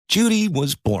Judy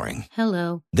was boring.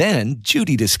 Hello. Then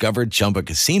Judy discovered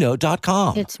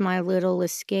ChumbaCasino.com. It's my little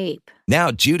escape. Now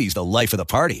Judy's the life of the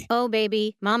party. Oh,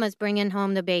 baby, mama's bringing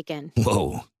home the bacon.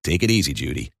 Whoa, take it easy,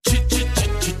 Judy.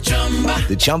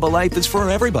 The Chumba life is for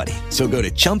everybody. So go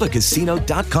to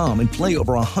ChumbaCasino.com and play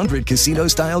over 100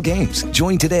 casino-style games.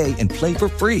 Join today and play for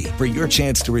free for your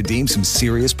chance to redeem some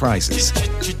serious prizes.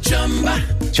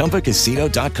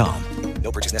 ChumbaCasino.com.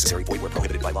 No purchase necessary. Void where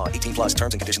prohibited by law. 18 plus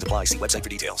terms and conditions apply. See website for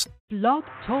details. Blog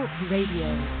Talk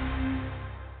Radio.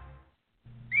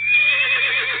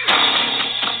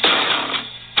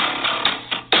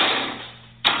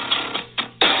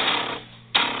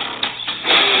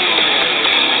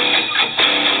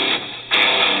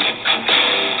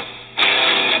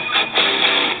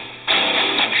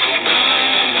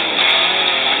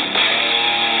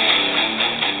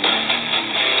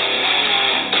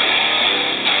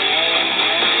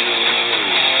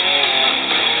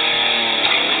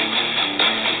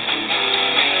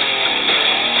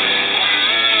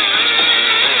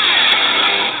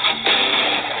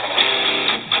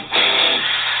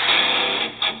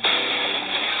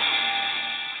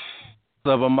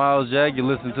 What's up, I'm Miles Jack. You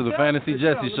listen to the Fantasy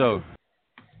Jester Show.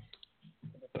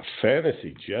 The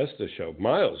Fantasy Jester Show.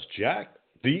 Miles Jack?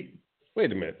 Wait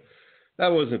a minute. That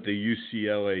wasn't the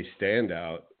UCLA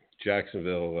standout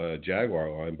Jacksonville Jaguar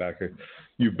linebacker.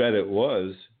 You bet it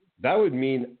was. That would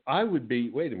mean I would be,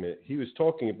 wait a minute. He was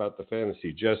talking about the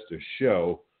Fantasy Jester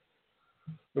Show.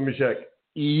 Let me check.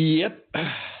 Yep.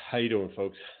 How you doing,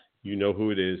 folks? You know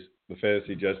who it is. The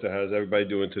Fantasy Jester. How's everybody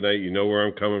doing tonight? You know where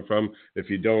I'm coming from. If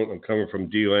you don't, I'm coming from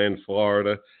D-Land,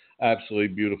 Florida. Absolutely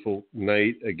beautiful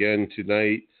night again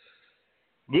tonight.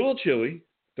 A little chilly.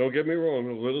 Don't get me wrong.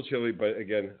 A little chilly, but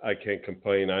again, I can't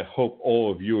complain. I hope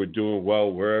all of you are doing well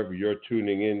wherever you're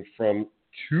tuning in from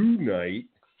tonight.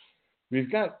 We've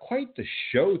got quite the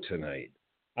show tonight.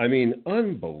 I mean,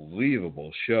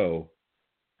 unbelievable show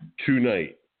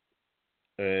tonight.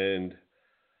 And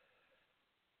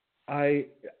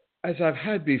as I've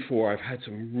had before, I've had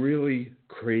some really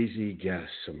crazy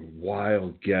guests, some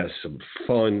wild guests, some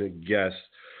fun guests.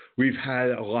 We've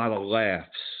had a lot of laughs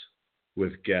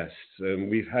with guests, and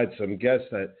we've had some guests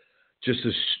that just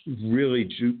really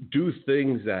do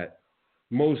things that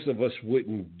most of us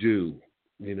wouldn't do.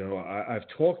 You know, I've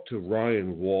talked to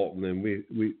Ryan Walton, and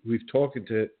we've talked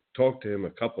to him a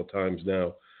couple of times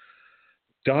now.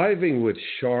 Diving with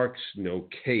sharks, no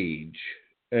cage,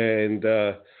 and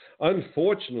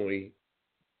unfortunately,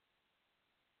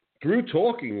 through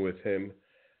talking with him,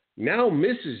 now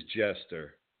Mrs.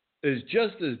 Jester is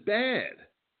just as bad.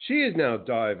 She is now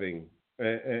diving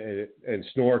and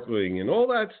snorkeling and all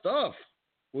that stuff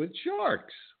with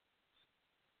sharks.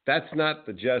 That's not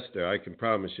the Jester, I can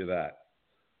promise you that.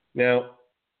 Now,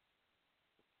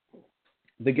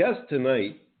 the guest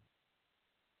tonight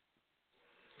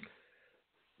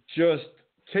just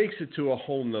takes it to a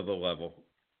whole nother level.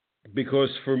 Because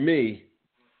for me,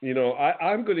 you know,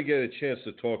 I'm going to get a chance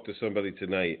to talk to somebody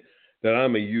tonight that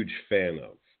I'm a huge fan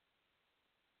of.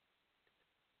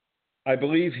 I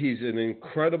believe he's an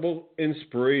incredible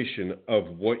inspiration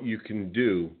of what you can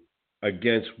do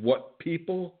against what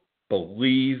people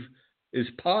believe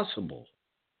is possible.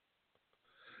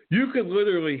 You could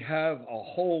literally have a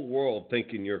whole world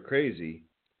thinking you're crazy,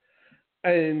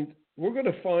 and we're going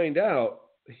to find out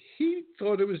he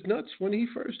thought it was nuts when he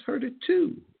first heard it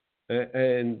too.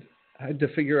 And had to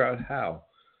figure out how.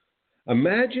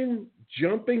 Imagine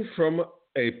jumping from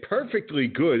a perfectly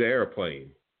good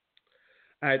airplane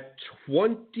at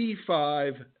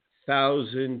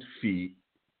 25,000 feet,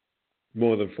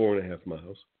 more than 4.5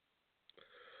 miles,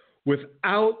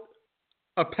 without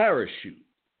a parachute.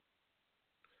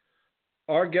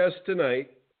 Our guest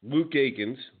tonight, Luke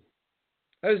Aikins,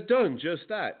 has done just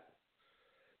that.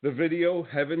 The video,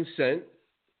 Heaven Sent,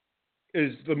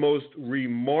 is the most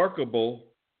remarkable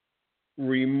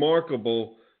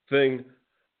thing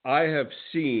I have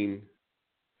seen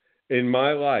in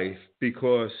my life,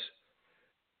 because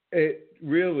it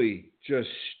really just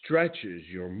stretches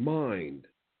your mind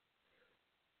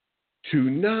to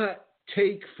not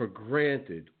take for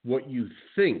granted what you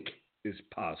think is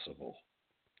possible.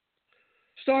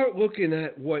 Start looking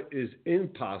at what is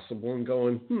impossible and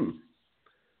going,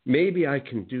 maybe I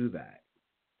can do that.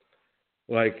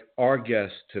 Like our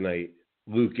guest tonight,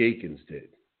 Luke Aikins, did.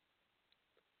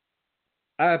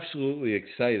 Absolutely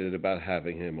excited about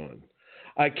having him on.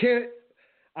 I'd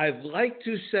like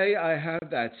to say I have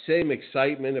that same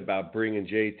excitement about bringing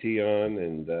JT on,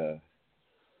 and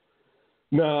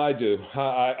no, I do.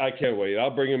 I can't wait. I'll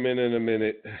bring him in a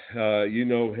minute. You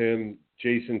know him,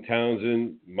 Jason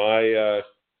Townsend, my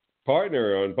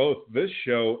partner on both this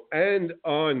show and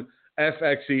on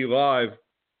FXE Live,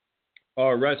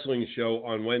 our wrestling show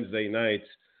on Wednesday nights.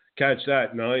 Catch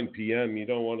that 9 p.m. You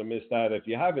don't want to miss that. If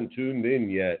you haven't tuned in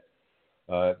yet,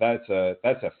 that's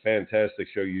a fantastic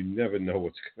show. You never know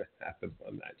what's going to happen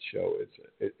on that show.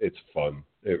 It's fun.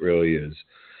 It really is.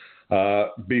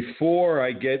 Before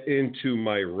I get into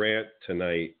my rant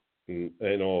tonight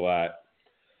and all that,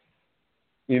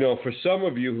 you know, for some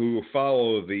of you who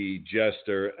follow the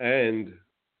Jester and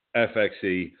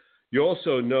FXE, you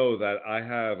also know that I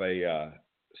have a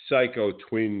psycho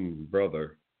twin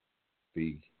brother,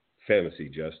 the Fantasy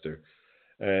Jester,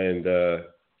 and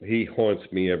he haunts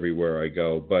me everywhere I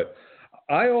go. But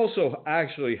I also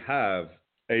actually have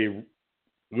a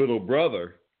little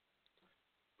brother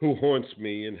who haunts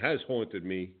me and has haunted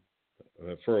me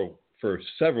for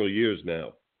several years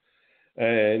now.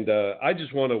 And I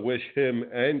just want to wish him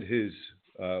and his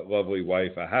lovely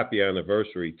wife a happy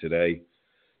anniversary today.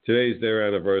 Today's their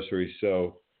anniversary,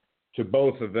 so to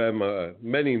both of them,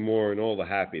 many more and all the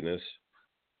happiness.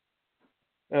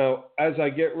 Now, as I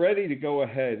get ready to go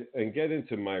ahead and get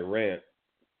into my rant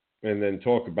and then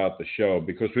talk about the show,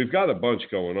 because we've got a bunch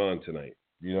going on tonight.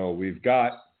 You know, we've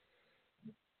got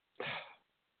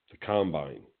the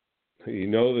Combine. You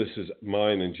know, this is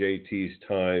mine and JT's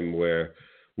time where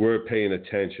we're paying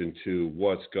attention to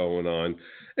what's going on.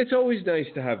 It's always nice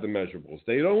to have the measurables.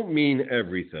 They don't mean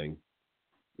everything.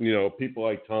 You know, people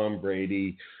like Tom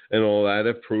Brady and all that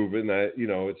have proven that, you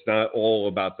know, it's not all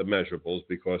about the measurables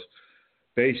because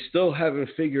they still haven't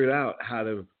figured out how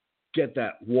to get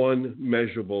that one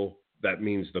measurable that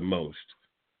means the most.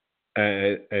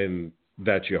 And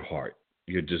that's your heart,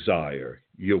 your desire,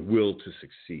 your will to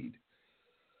succeed.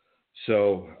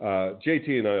 So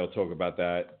JT and I will talk about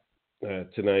that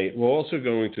tonight. We're also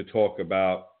going to talk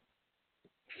about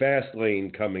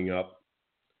Fastlane coming up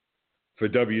for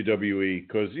WWE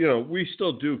because, you know, we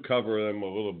still do cover them a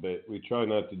little bit. We try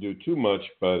not to do too much,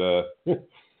 but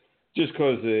just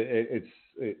because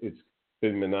it's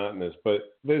been monotonous. But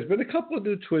there's been a couple of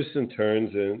new twists and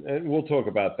turns, and we'll talk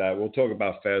about that. We'll talk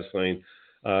about Fastlane.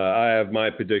 I have my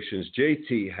predictions.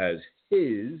 JT has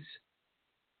his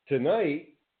tonight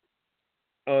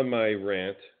on my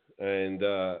rant, and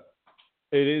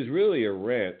it is really a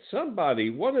rant.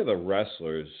 One of the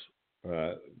wrestlers,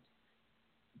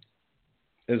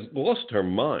 has lost her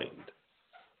mind.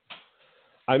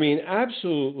 I mean,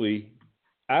 absolutely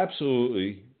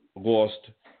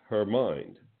lost her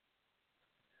mind.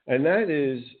 And that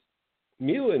is,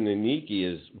 Mila Naniki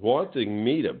is wanting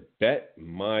me to bet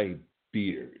my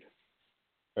beard.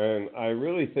 And I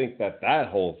really think that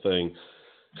whole thing...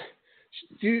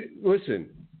 Do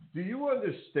you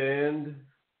understand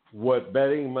what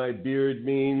betting my beard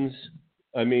means?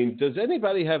 I mean, does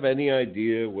anybody have any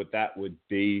idea what that would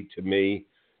be to me?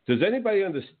 Does anybody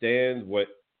understand what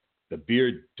the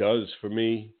beard does for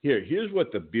me? Here's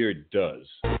what the beard does.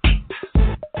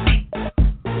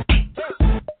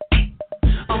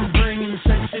 I'm bringing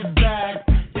sexy back.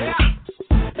 Yeah.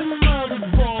 The mother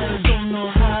boys don't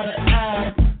know how to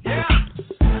act. Yeah.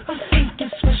 I'm thinking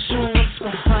special what's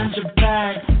behind your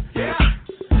back. Yeah.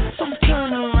 So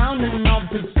turn around and I'll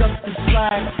pick up the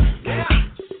slack. Yeah.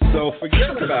 So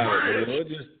forget about it, you know,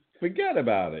 just forget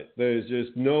about it. There's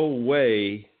just no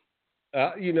way.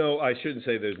 You know, I shouldn't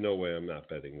say there's no way I'm not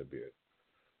betting the beard.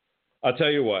 I'll tell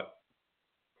you what.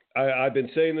 I've been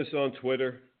saying this on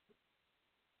Twitter,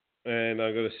 and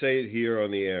I'm going to say it here on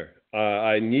the air.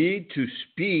 I need to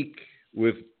speak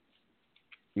with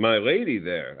my lady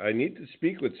there. I need to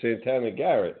speak with Santana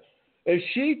Garrett. If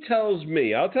she tells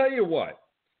me, I'll tell you what.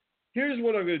 Here's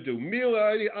what I'm going to do.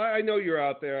 Mila, I know you're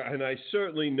out there, and I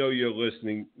certainly know you're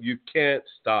listening. You can't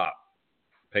stop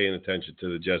paying attention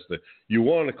to the Jester. You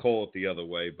want to call it the other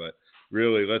way, but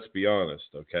really, let's be honest,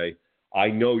 okay? I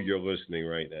know you're listening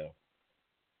right now.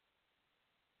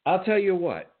 I'll tell you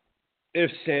what.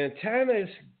 If Santana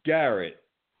Garrett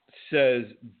says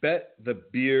bet the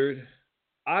beard,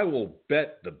 I will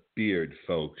bet the beard,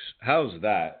 folks. How's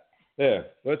that? There,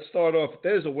 let's start off.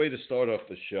 There's a way to start off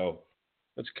the show.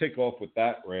 Let's kick off with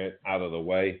that rant out of the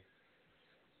way.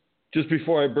 Just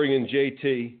before I bring in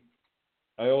JT,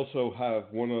 I also have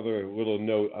one other little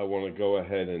note I want to go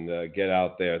ahead and get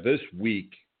out there. This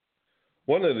week,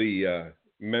 one of the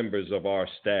members of our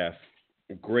staff,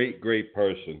 a great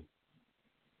person,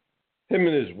 him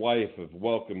and his wife have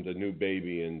welcomed a new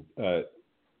baby in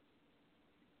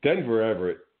Denver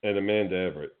Everett and Amanda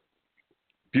Everett.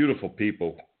 Beautiful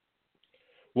people.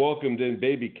 Welcomed in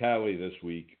baby Callie this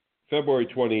week, February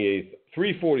 28th,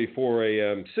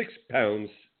 3:44 a.m., 6 pounds,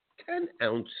 10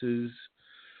 ounces.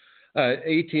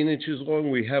 18 inches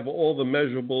long. We have all the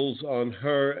measurables on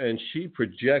her, and she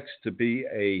projects to be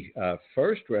a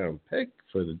first-round pick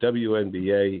for the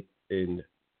WNBA in,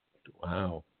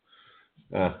 wow.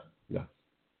 No.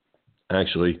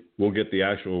 Actually, we'll get the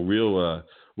actual real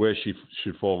where she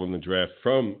should fall in the draft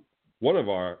from one of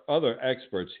our other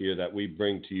experts here that we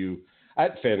bring to you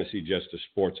at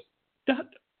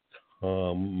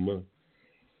FantasyJesterSports.com.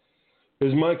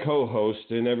 Is my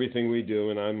co-host in everything we do,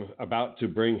 and I'm about to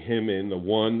bring him in, the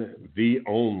one, the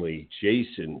only,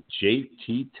 Jason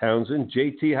JT Townsend.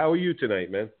 JT, how are you tonight,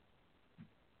 man?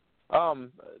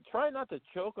 Try not to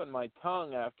choke on my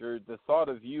tongue after the thought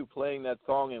of you playing that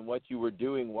song and what you were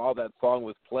doing while that song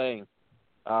was playing.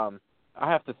 I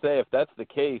have to say, if that's the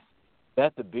case,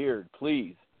 bet the beard,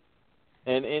 please.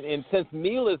 And since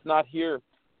Mila's not here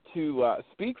to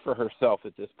speak for herself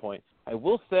at this point, I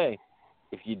will say,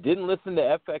 if you didn't listen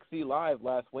to FXE Live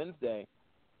last Wednesday,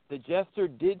 the Jester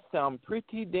did sound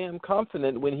pretty damn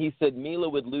confident when he said Mila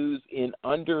would lose in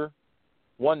under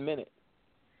 1 minute.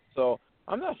 So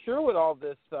I'm not sure what all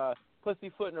this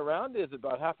pussyfooting around is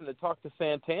about having to talk to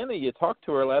Santana. You talked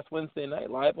to her last Wednesday night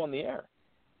live on the air.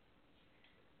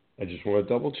 I just want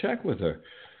to double check with her.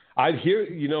 I'd hear,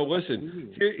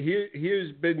 listen,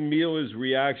 here's been Mila's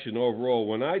reaction overall.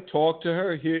 When I talk to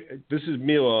her, this is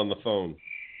Mila on the phone.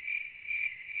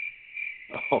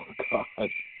 Oh, God.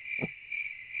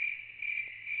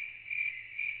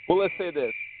 Well, let's say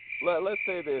this. Let's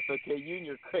say this, okay? You and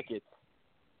your crickets.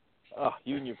 Oh,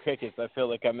 you and your crickets. I feel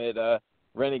like I'm at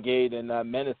Renegade and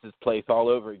Menace's place all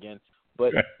over again.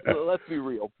 But let's be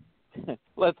real.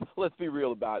 Let's be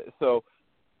real about it. So,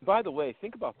 by the way,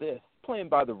 think about this. Playing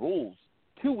by the rules.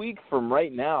 2 weeks from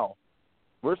right now,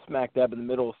 we're smack dab in the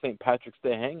middle of St. Patrick's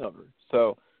Day hangover.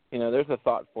 So, there's a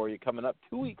thought for you coming up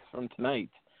 2 weeks from tonight.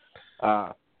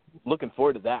 Looking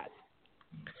forward to that.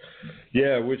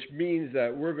 Yeah, which means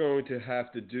that we're going to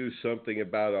have to do something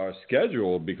about our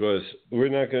schedule because we're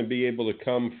not going to be able to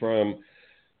come from –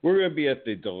 we're going to be at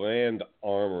the DeLand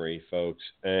Armory, folks.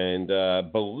 And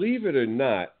believe it or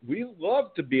not, we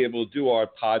love to be able to do our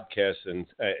podcast and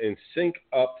sync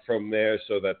up from there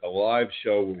so that the live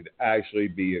show would actually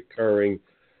be occurring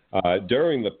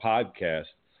during the podcast.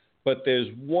 But there's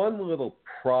one little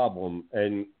problem,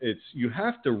 and it's you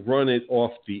have to run it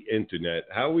off the internet.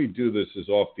 How we do this is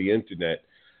off the internet,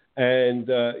 and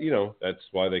that's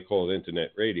why they call it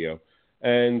internet radio.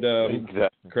 And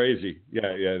exactly. Crazy,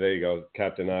 yeah, there you go,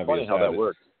 Captain Obvious. Funny how that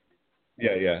works.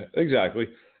 Yeah, exactly.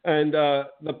 And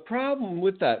the problem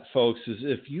with that, folks, is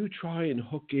if you try and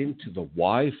hook into the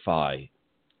Wi-Fi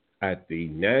at the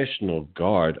National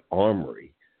Guard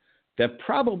Armory, they're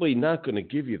probably not going to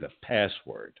give you the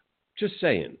password. Just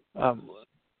saying.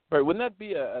 Right, wouldn't that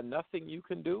be a nothing you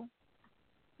can do?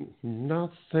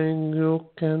 Nothing you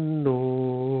can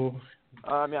do.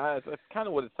 That's kind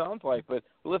of what it sounds like, but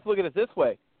let's look at it this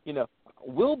way.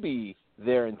 We'll be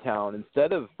there in town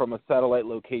instead of from a satellite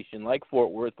location like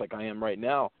Fort Worth, like I am right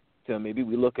now. So maybe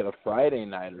we look at a Friday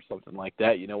night or something like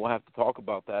that. We'll have to talk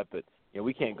about that, but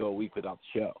we can't go a week without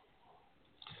the show.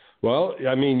 Well,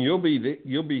 you'll be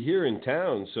here in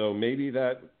town, so maybe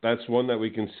that's one that we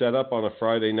can set up on a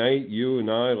Friday night. You and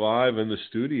I live in the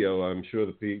studio. I'm sure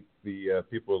the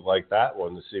people would like that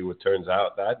one to see what turns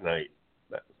out that night.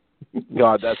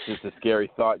 God, that's just a scary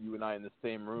thought. You and I in the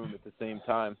same room at the same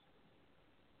time.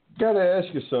 Got to ask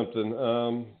you something.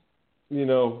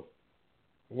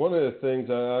 One of the things,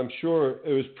 I'm sure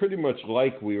it was pretty much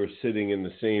like we were sitting in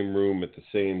the same room at the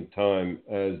same time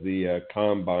as the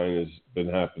combine has been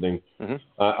happening. Mm-hmm.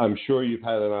 I'm sure you've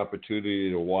had an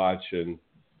opportunity to watch and,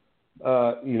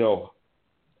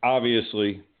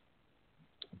 obviously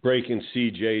breaking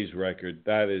CJ's record,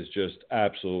 that is just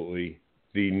absolutely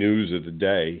the news of the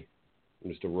day,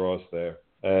 Mr. Ross there.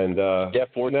 And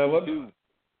 4-2.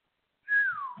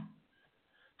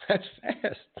 That's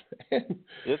fast, man.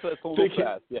 It's a little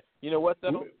fast, yeah. You know what,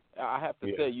 though? I have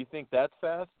to say, you think that's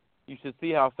fast? You should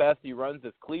see how fast he runs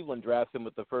if Cleveland drafts him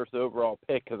with the first overall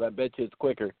pick, because I bet you it's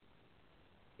quicker.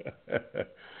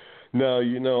 No,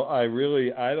 I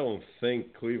don't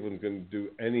think Cleveland's going to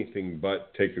do anything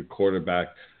but take a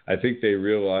quarterback. I think they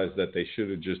realized that they should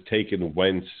have just taken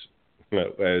Wentz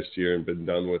last year and been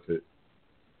done with it.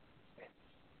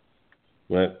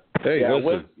 But, hey,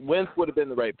 Wentz would have been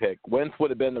the right pick. The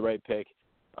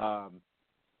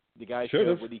guy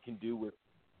showed what he can do with.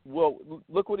 Well,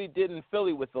 look what he did in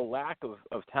Philly with the lack of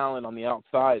talent on the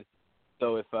outside.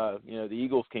 So if the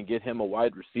Eagles can get him a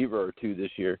wide receiver or two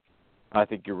this year, I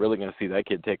think you're really going to see that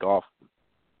kid take off.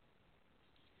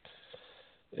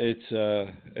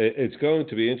 It's going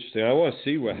to be interesting. I want to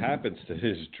see what happens to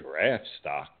his draft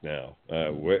stock now.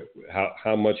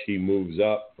 How much he moves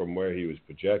up from where he was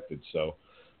projected. So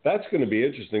that's going to be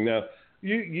interesting. Now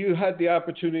you had the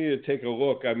opportunity to take a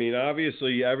look. I mean,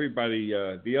 obviously everybody.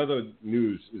 The other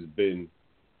news has been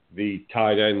the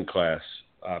tight end class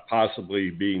possibly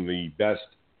being the best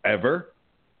ever.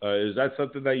 Is that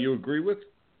something that you agree with?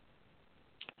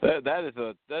 That is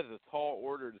a tall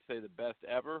order to say the best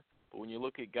ever. But when you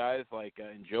look at guys like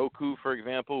Njoku, for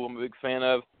example, who I'm a big fan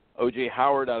of, O.J.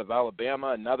 Howard out of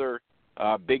Alabama, another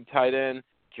big tight end,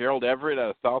 Gerald Everett out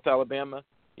of South Alabama,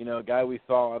 a guy we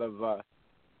saw out of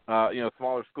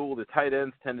smaller school. The tight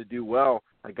ends tend to do well.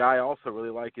 A guy I also really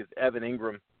like is Evan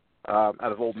Ingram out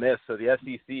of Ole Miss. So the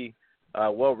SEC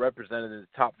well represented in the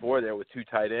top four there with two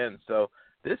tight ends. So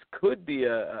this could be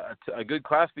a good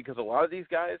class because a lot of these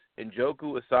guys,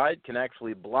 Njoku aside, can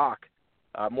actually block.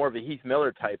 More of a Heath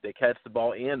Miller type. They catch the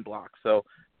ball and block. So,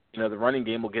 the running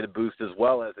game will get a boost as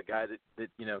well as a guy that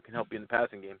can help you in the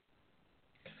passing game.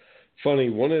 Funny,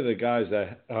 one of the guys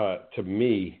that, to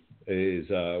me, is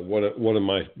one of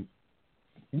my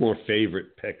more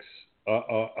favorite picks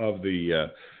of the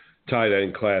tight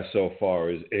end class so far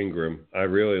is Ingram. I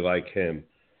really like him.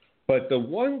 But the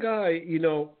one guy,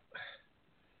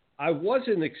 I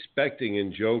wasn't expecting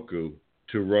Njoku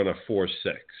to run a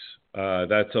 4.6.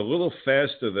 That's a little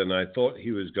faster than I thought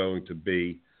he was going to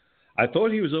be. I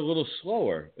thought he was a little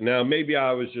slower. Now, maybe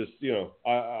I was just,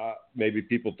 maybe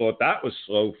people thought that was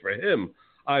slow for him.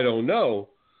 I don't know.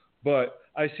 But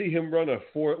I see him run a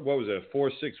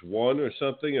 4.61 or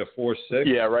something, a 4.6.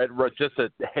 Yeah, right. Just a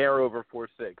hair over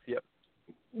 4.6. Yep.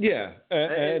 Yeah,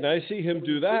 and I see him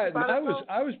do that. And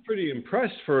I was pretty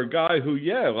impressed for a guy who,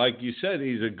 like you said,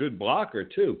 he's a good blocker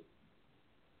too.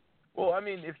 Well, I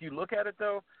mean, if you look at it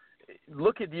though,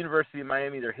 look at the University of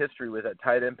Miami, their history with that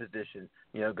tight end position.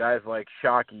 Guys like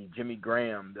Shockey, Jimmy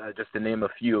Graham, just to name a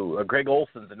few. Greg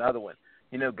Olson's another one.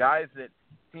 Guys that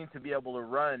seem to be able to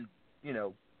run,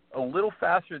 a little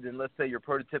faster than, let's say, your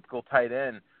prototypical tight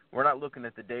end. We're not looking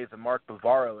at the days of Mark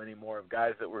Bavaro anymore, of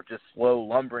guys that were just slow,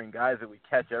 lumbering guys that would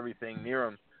catch everything near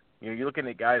them. You're looking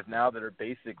at guys now that are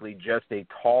basically just a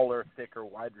taller, thicker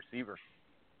wide receiver.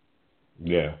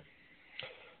 Yeah,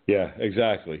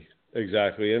 exactly,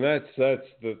 and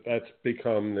that's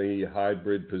become the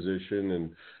hybrid position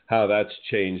and how that's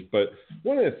changed. But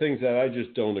one of the things that I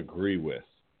just don't agree with,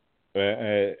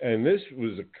 and this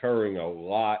was occurring a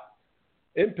lot,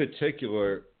 in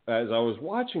particular, as I was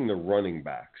watching the running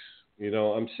backs.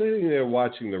 I'm sitting there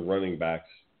watching the running backs,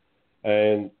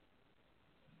 and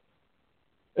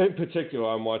in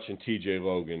particular, I'm watching T.J.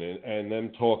 Logan and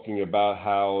them talking about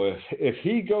how if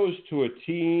he goes to a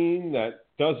team that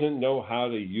doesn't know how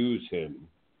to use him,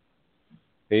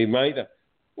 he might.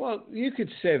 Well, you could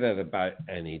say that about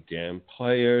any damn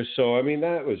player. So, I mean,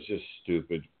 that was just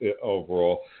stupid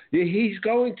overall. He's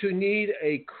going to need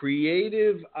a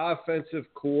creative offensive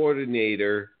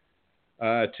coordinator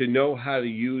to know how to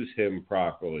use him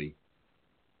properly.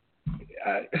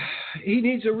 He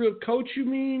needs a real coach, you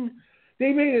mean?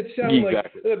 They made it sound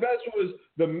like the best was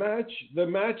the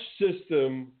match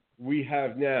system we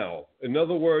have now. In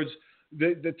other words,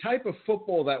 the type of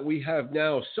football that we have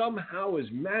now somehow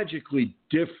is magically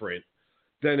different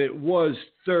than it was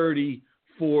 30,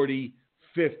 40,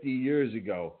 50 years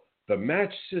ago. The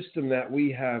match system that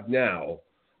we have now,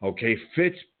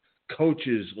 fits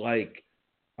coaches like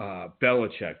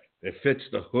Belichick. It fits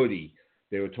the hoodie.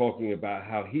 They were talking about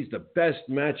how he's the best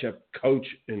matchup coach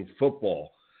in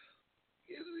football.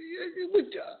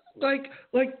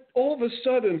 Like all of a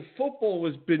sudden, football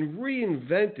has been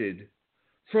reinvented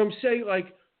from saying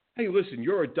hey, listen,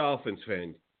 you're a Dolphins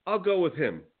fan. I'll go with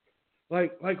him.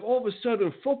 Like all of a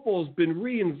sudden, football's been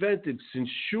reinvented since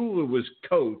Shula was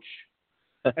coach,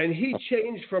 and he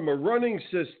changed from a running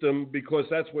system because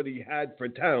that's what he had for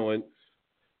talent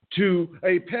to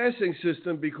a passing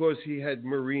system because he had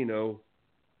Marino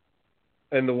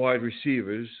and the wide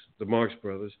receivers, the Marx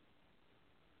brothers.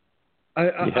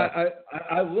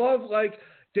 I love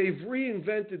they've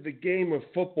reinvented the game of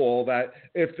football that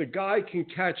if the guy can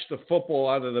catch the football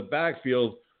out of the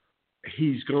backfield,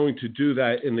 he's going to do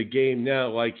that in the game now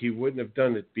like he wouldn't have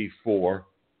done it before.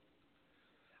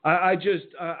 I just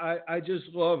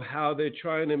love how they're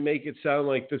trying to make it sound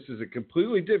like this is a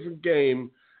completely different game,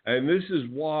 and this is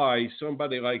why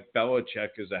somebody like Belichick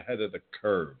is ahead of the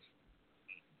curve.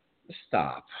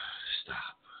 Stop.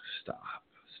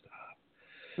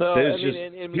 No,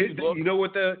 you know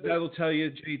what that'll tell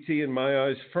you, JT, in my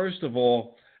eyes? First of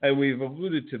all, and we've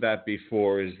alluded to that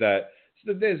before, is that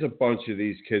there's a bunch of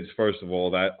these kids, first of all,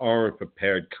 that aren't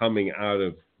prepared coming out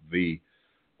of the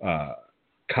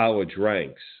college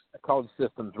ranks. College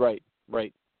systems, right.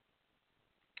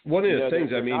 One of the things,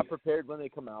 they're not prepared when they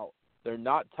come out. They're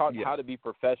not taught how to be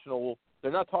professional.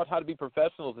 They're not taught how to be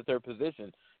professionals at their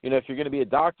position. If you're going to be a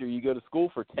doctor, you go to school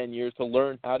for 10 years to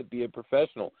learn how to be a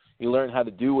professional. You learn how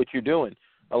to do what you're doing.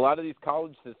 A lot of these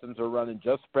college systems are running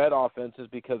just spread offenses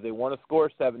because they want to score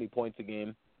 70 points a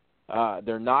game.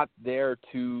 They're not there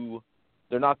to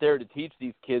teach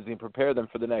these kids and prepare them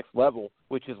for the next level,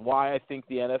 which is why I think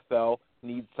the NFL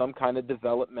needs some kind of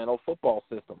developmental football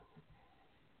system.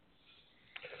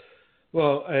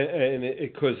 Well, and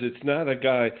because it's not a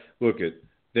guy.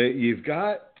 You've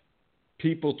got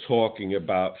people talking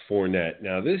about Fournette.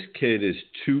 Now, this kid is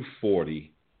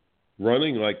 240,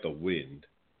 running like the wind.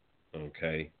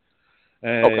 Okay,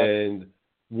 and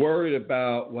worried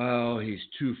about, he's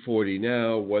 240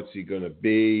 now. What's he going to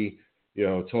be?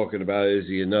 Talking about, is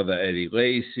he another Eddie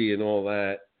Lacy and all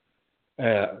that?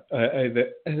 And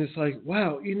it's like,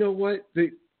 wow, you know what?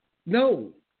 No,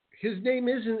 his name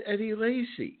isn't Eddie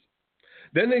Lacy.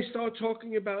 Then they start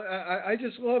talking about, I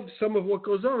just love some of what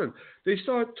goes on. They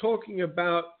start talking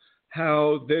about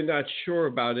how they're not sure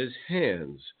about his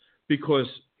hands because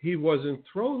he wasn't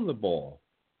throwing the ball.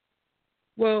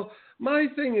 Well, my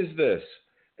thing is this.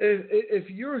 If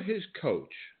you're his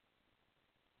coach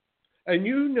and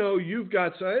you've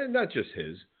got, not just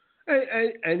his,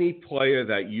 any player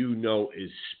that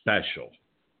is special,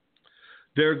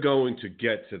 they're going to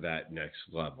get to that next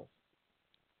level.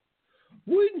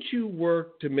 Wouldn't you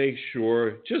work to make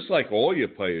sure, just like all your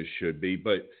players should be,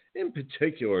 but in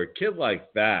particular, a kid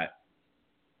like that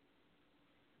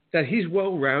he's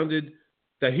well-rounded,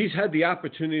 that he's had the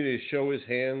opportunity to show his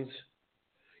hands?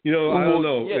 I don't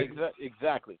know. Yeah,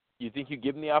 exactly. You think you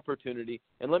give him the opportunity,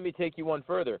 and let me take you one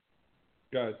further.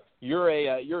 Guys, you're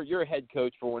a head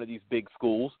coach for one of these big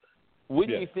schools.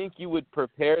 Wouldn't you think you would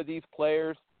prepare these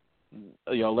players,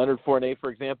 Leonard Fournette, for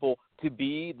example, to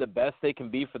be the best they can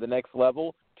be for the next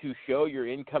level, to show your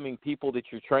incoming people that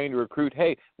you're trying to recruit,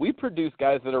 hey, we produce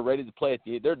guys that are ready to play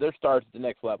they're stars at the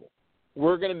next level.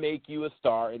 We're going to make you a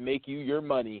star and make you your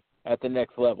money at the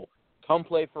next level. Come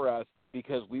play for us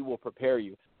because we will prepare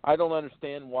you. I don't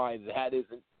understand why that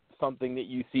isn't something that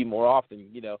you see more often.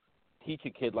 Teach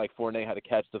a kid like Fournette how to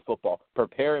catch the football.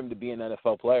 Prepare him to be an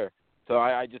NFL player. So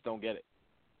I just don't get it.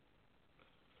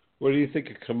 What do you think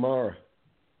of Kamara?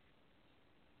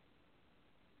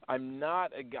 I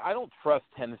don't trust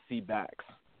Tennessee backs.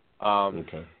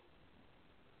 Okay.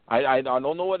 I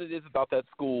don't know what it is about that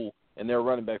school and their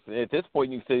running backs. At this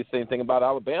point, you can say the same thing about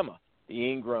Alabama.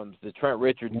 The Ingrams, the Trent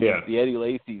Richards, the Eddie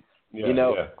Lacy's.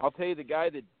 I'll tell you, the guy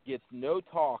that gets no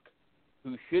talk,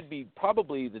 who should be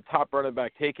probably the top running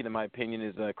back taken, in my opinion,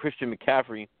 is Christian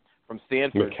McCaffrey from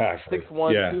Stanford.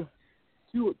 6'1",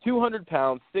 200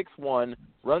 pounds, 6'1",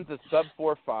 runs a sub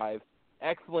 4.5,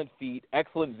 excellent feet,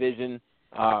 excellent vision,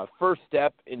 first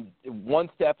step in one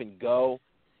step and go.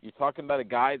 You're talking about a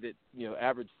guy that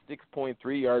averaged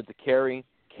 6.3 yards a carry,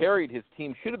 carried his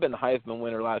team, should have been the Heisman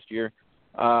winner last year,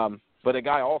 but a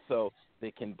guy also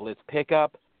that can blitz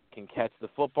pickup, can catch the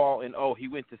football, and he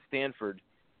went to Stanford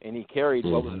and he carried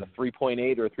what was it, a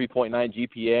 3.8 or a 3.9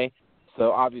 GPA.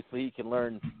 So obviously he can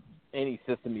learn any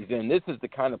system he's in. This is the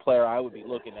kind of player I would be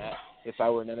looking at if I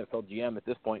were an NFL GM at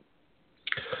this point.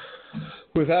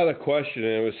 Without a question,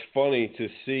 and it was funny to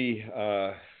see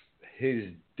his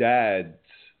dad's,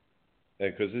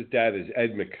 because his dad is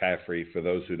Ed McCaffrey, for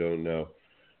those who don't know.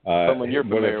 Someone you're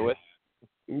familiar with.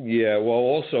 Yeah, well,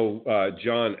 also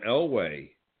John Elway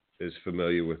is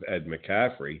familiar with Ed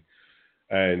McCaffrey,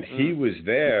 and he was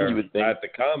there at the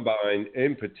Combine,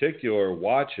 in particular,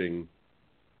 watching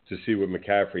to see what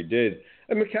McCaffrey did.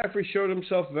 And McCaffrey showed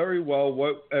himself very well,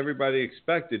 what everybody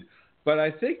expected. But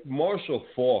I think Marshall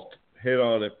Faulk hit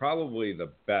on it probably the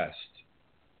best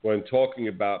when talking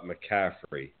about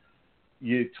McCaffrey.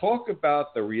 You talk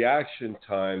about the reaction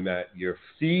time that your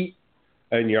feet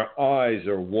and your eyes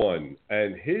are one,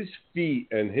 and his feet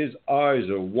and his eyes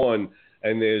are one,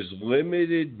 and there's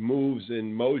limited moves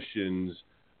and motions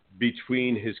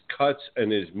between his cuts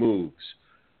and his moves.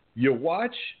 You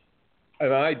watch,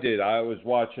 and I was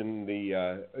watching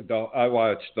I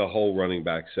watched the whole running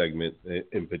back segment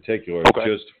in particular,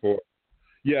 just for,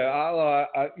 you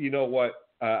know what,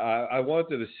 I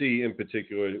wanted to see in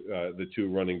particular the two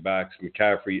running backs,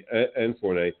 McCaffrey and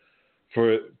Fournette,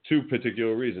 for two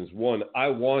particular reasons. One, I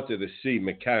wanted to see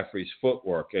McCaffrey's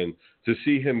footwork, and to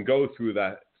see him go through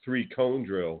that 3-cone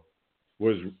drill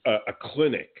was a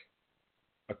clinic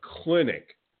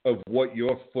of what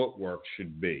your footwork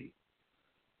should be.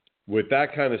 With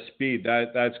that kind of speed,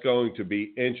 that's going to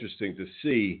be interesting to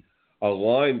see a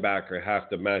linebacker have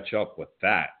to match up with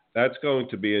that. That's going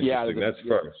to be interesting. That's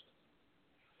first.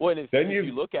 Well, and if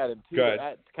you look at him, too,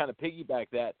 to kind of piggyback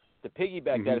that,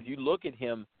 if you look at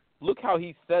him, look how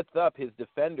he sets up his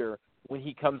defender when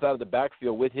he comes out of the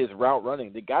backfield with his route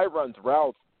running. The guy runs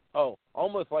routes,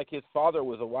 almost like his father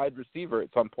was a wide receiver at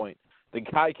some point. The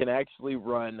guy can actually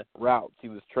run routes. He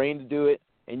was trained to do it,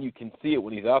 and you can see it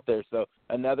when he's out there. So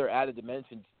another added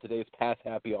dimension to today's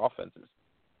pass-happy offenses.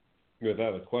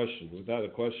 Without a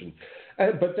question.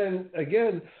 But then,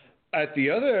 again, at the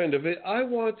other end of it, I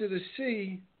wanted to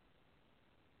see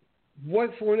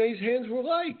what Fournet's hands were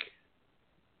like.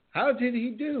 How did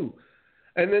he do?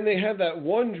 And then they have that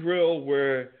one drill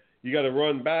where you got to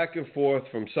run back and forth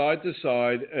from side to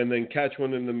side and then catch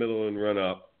one in the middle and run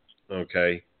up,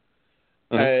 okay?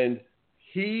 And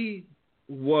he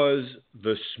was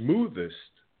the smoothest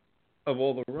of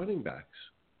all the running backs.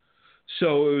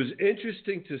 So it was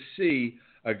interesting to see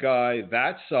a guy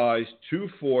that size,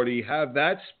 240, have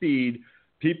that speed.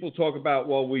 People talk about,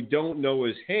 well, we don't know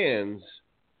his hands,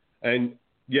 and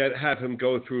yet have him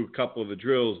go through a couple of the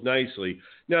drills nicely.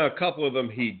 Now, a couple of them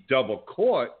he double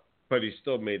caught, but he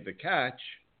still made the catch.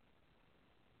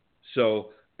 So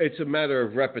it's a matter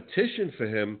of repetition for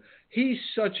him. He's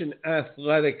such an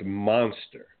athletic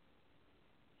monster.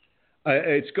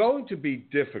 It's going to be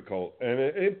difficult, and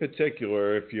in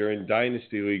particular, if you're in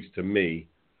dynasty leagues, to me,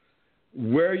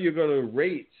 where you're going to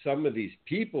rate some of these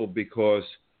people, because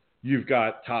you've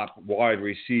got top wide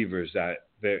receivers that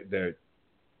they're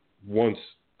once.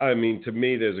 I mean, to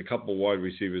me, there's a couple wide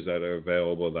receivers that are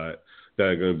available that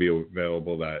are going to be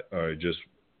available that are just,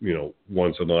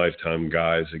 once in a lifetime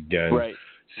guys again. Right.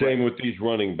 Same with these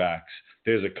running backs.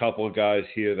 There's a couple of guys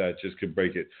here that just could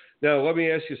break it. Now, let me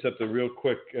ask you something real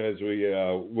quick as we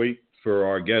wait for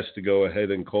our guest to go ahead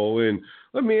and call in.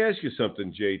 Let me ask you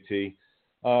something, JT.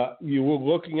 You were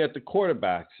looking at the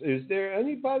quarterbacks. Is there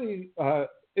anybody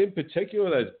in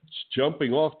particular that's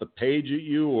jumping off the page at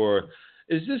you, or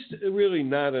is this really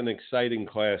not an exciting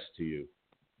class to you?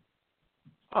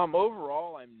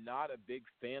 Overall, I'm not a big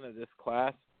fan of this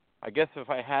class. I guess if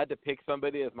I had to pick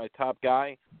somebody as my top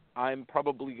guy, I'm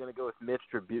probably going to go with Mitch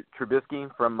Trubisky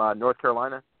from North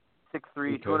Carolina.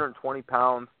 6'3", 220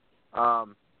 pounds.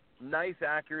 Nice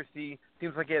accuracy.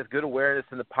 Seems like he has good awareness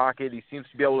in the pocket. He seems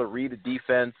to be able to read a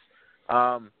defense.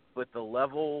 But the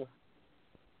level,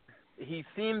 he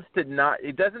seems to not –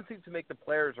 it doesn't seem to make the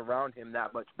players around him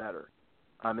that much better.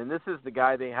 And this is the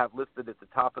guy they have listed at the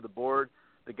top of the board.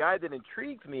 The guy that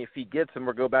intrigues me, if he gets him,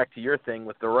 or go back to your thing,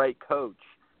 with the right coach,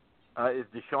 is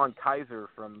Deshaun Kaiser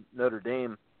from Notre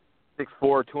Dame.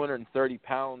 6'4", 230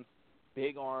 pounds,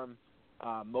 big arm,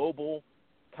 mobile.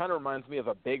 Kind of reminds me of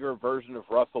a bigger version of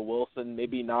Russell Wilson,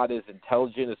 maybe not as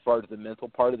intelligent as far as the mental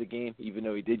part of the game, even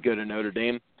though he did go to Notre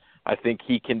Dame. I think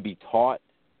he can be taught,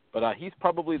 but he's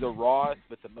probably the rawest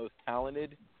but the most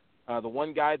talented. The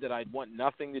one guy that I'd want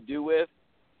nothing to do with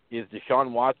is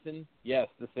Deshaun Watson. Yes,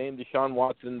 the same Deshaun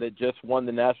Watson that just won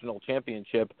the national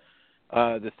championship,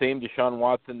 the same Deshaun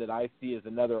Watson that I see as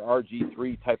another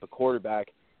RG3 type of quarterback,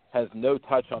 has no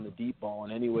touch on the deep ball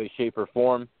in any way, shape, or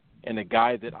form, and a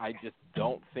guy that I just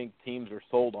don't think teams are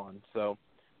sold on. So,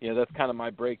 that's kind of my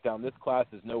breakdown. This class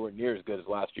is nowhere near as good as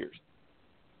last year's.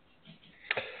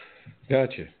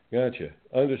 Gotcha.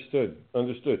 Understood.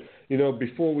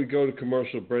 Before we go to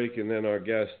commercial break and then our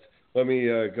guest, let me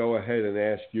go ahead and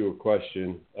ask you a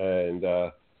question.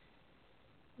 And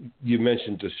you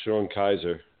mentioned Deshaun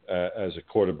Kaiser as a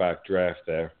quarterback draft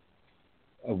there.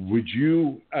 Would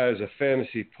you, as a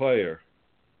fantasy player,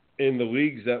 in the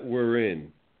leagues that we're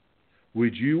in,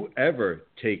 would you ever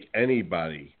take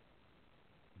anybody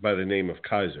by the name of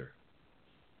Kaiser?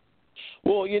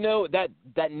 Well,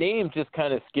 that name just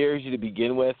kind of scares you to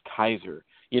begin with, Kaiser.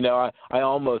 I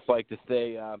almost like to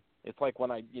say it's like when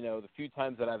the few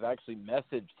times that I've actually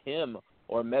messaged him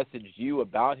or messaged you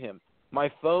about him,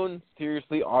 my phone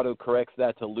seriously autocorrects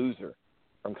that to loser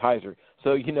from Kaiser.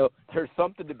 So, there's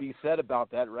something to be said about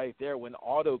that right there when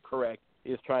autocorrect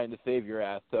is trying to save your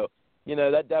ass. So,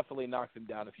 that definitely knocks him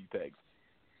down a few pegs.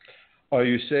 Are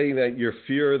you saying that your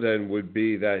fear then would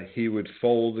be that he would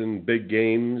fold in big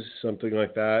games, something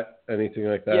like that, anything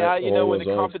like that? Yeah, when the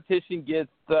competition gets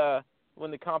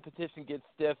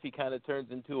stiff, he kind of turns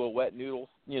into a wet noodle,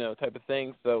 type of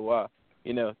thing. So,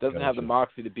 doesn't have the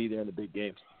moxie to be there in the big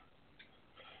games.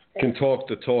 Can talk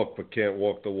the talk, but can't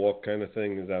walk the walk kind of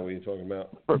thing. Is that what you're talking about?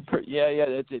 Yeah,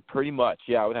 that's it. Pretty much.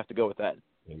 Yeah, I would have to go with that.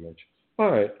 Pretty much.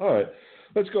 All right.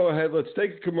 Let's go ahead. Let's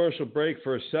take a commercial break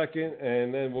for a second,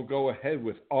 and then we'll go ahead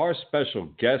with our special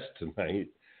guest tonight,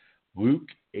 Luke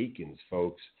Aikins,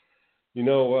 folks.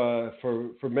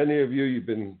 For many of you, you've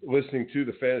been listening to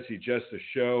the Fantasy Jester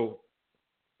Show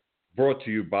brought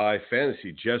to you by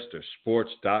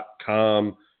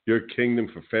FantasyJesterSports.com, your kingdom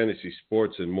for fantasy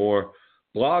sports and more.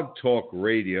 Blog Talk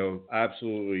Radio,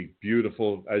 absolutely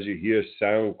beautiful. As you hear,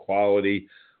 sound quality.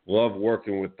 Love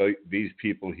working with these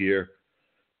people here.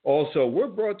 Also, we're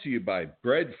brought to you by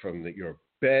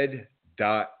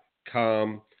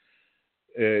breadfromyourbed.com.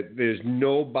 There's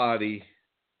nobody,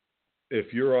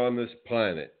 if you're on this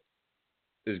planet,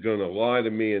 is going to lie to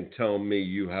me and tell me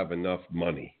you have enough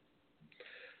money.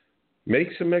 Make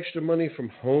some extra money from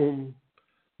home.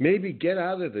 Maybe get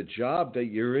out of the job that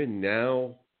you're in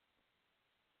now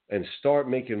and start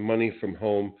making money from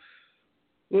home.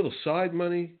 A little side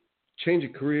money, change a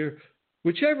career,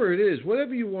 whichever it is,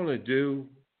 whatever you want to do.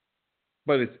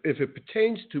 But if it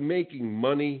pertains to making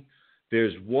money,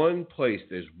 there's one place,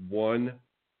 there's one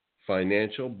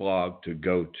financial blog to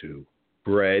go to,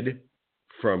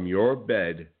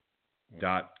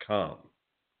 breadfromyourbed.com.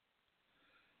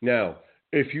 Now,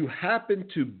 if you happen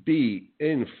to be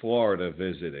in Florida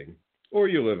visiting, or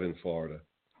you live in Florida,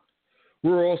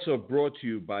 we're also brought to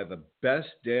you by the best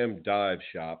damn dive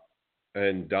shop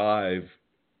and dive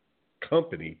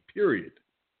company, period,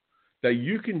 that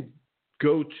you can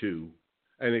go to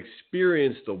and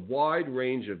experience the wide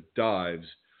range of dives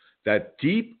that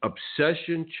Deep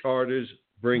Obsession Charters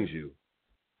brings you.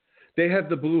 They have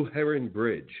the Blue Heron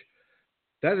Bridge.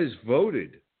 That is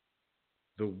voted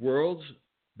the world's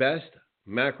best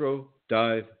macro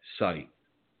dive site.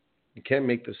 You can't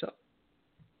make this up.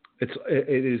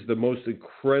 It is the most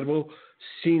incredible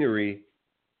scenery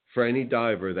for any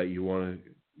diver that you want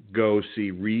to go see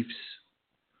reefs.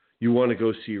 You want to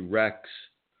go see wrecks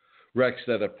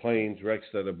that are planes, wrecks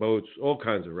that are boats, all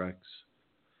kinds of wrecks.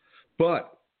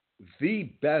 But the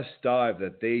best dive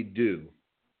that they do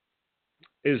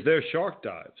is their shark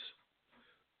dives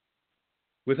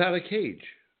without a cage.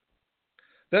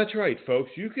 That's right, folks.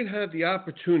 You can have the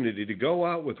opportunity to go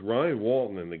out with Ryan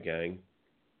Walton and the gang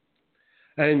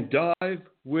and dive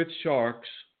with sharks,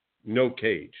 no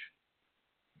cage.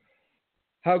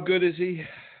 How good is he?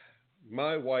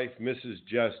 My wife, Mrs.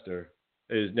 Jester,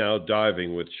 is now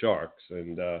diving with sharks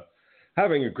and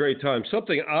having a great time,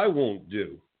 something I won't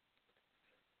do.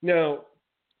 Now,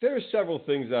 there are several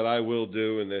things that I will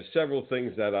do, and there's several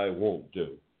things that I won't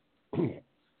do.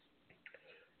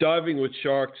 Diving with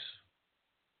sharks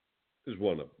is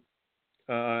one of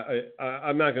them.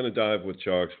 I'm not going to dive with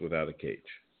sharks without a cage.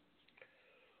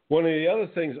 One of the other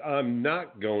things I'm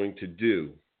not going to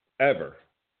do, ever,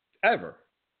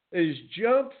 is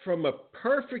jump from a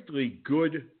perfectly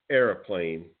good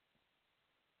airplane.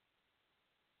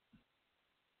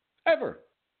 Ever.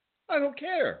 I don't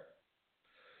care.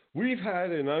 We've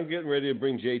had, and I'm getting ready to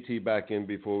bring JT back in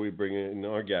before we bring in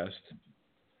our guest.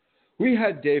 We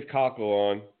had Dave Cockle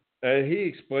on, and he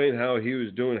explained how he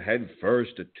was doing head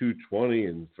first at 220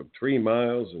 and from 3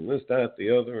 miles and this, that, the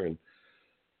other. And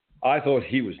I thought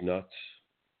he was nuts.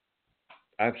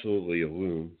 Absolutely a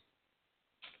loon.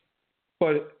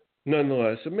 But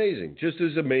nonetheless, amazing. Just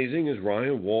as amazing as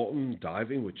Ryan Walton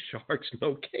diving with sharks,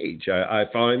 no cage. I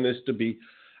find this to be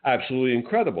absolutely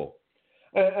incredible.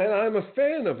 And I'm a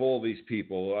fan of all these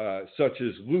people, such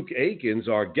as Luke Aikins,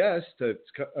 our guest that's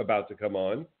about to come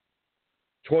on.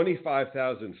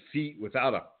 25,000 feet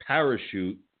without a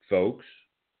parachute, folks.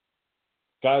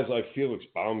 Guys like Felix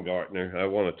Baumgartner, I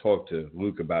want to talk to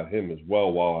Luke about him as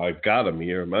well while I've got him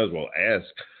here. I might as well ask.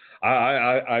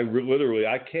 I literally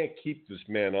can't keep this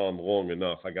man on long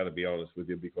enough. I got to be honest with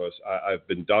you because I've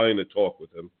been dying to talk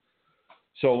with him.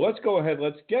 So let's go ahead.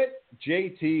 Let's get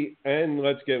JT and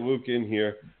let's get Luke in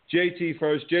here. JT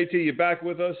first. JT, you back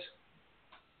with us?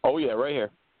 Oh, yeah, right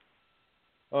here.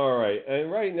 All right.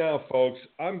 And right now, folks,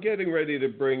 I'm getting ready to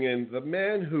bring in the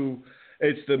man who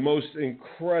it's the most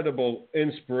incredible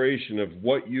inspiration of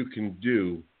what you can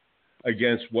do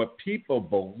against what people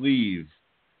believe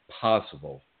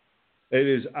possible. It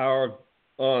is our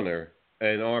honor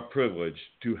and our privilege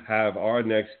to have our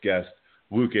next guest,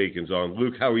 Luke Aikins, on.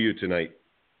 Luke, how are you tonight?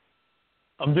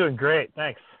 I'm doing great.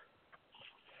 Thanks.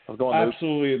 How's it going, Luke?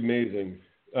 Absolutely amazing.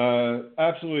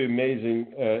 Absolutely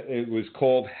amazing. It was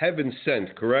called Heaven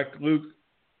Sent, correct, Luke?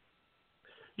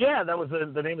 Yeah, that was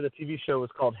the name of the TV show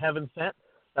was called Heaven Sent.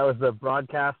 That was the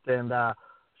broadcast, and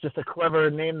it's just a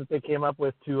clever name that they came up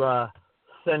with to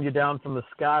send you down from the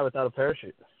sky without a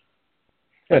parachute.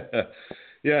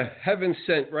 Yeah, Heaven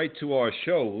Sent right to our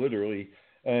show, literally.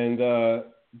 And,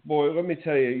 boy, let me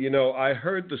tell you, I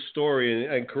heard the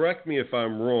story, and correct me if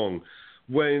I'm wrong.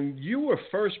 When you were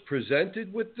first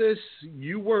presented with this,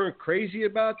 you weren't crazy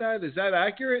about that? Is that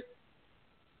accurate?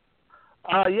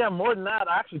 Yeah, more than that.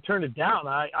 I actually turned it down.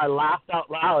 I laughed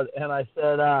out loud, and I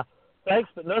said, thanks,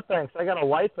 but no thanks. I got a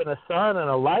wife and a son and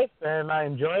a life, and I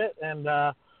enjoy it, and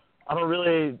I don't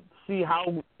really see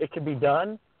how it can be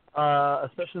done,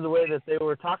 especially the way that they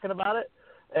were talking about it.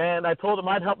 And I told them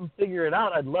I'd help them figure it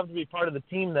out. I'd love to be part of the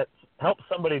team that helps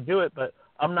somebody do it, but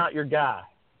I'm not your guy.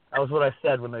 That was what I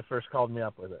said when they first called me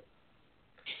up with it.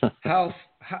 How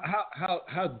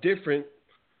different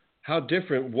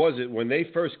was it when they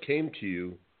first came to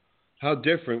you? How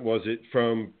different was it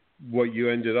from what you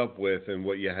ended up with and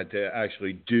what you had to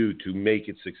actually do to make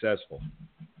it successful?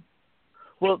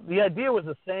 Well, the idea was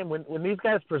the same. When these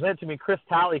guys present to me, Chris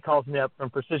Talley calls me up from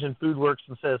Precision Food Works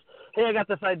and says, hey, I got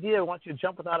this idea. I want you to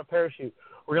jump without a parachute.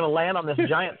 We're going to land on this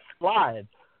giant slide,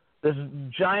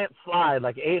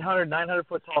 like 800,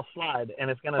 900-foot tall slide,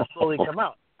 and it's going to slowly come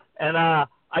out. And I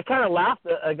kind of laughed.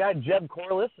 A guy, Jeb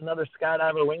Corliss, another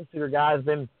skydiver wingsuiter guy, has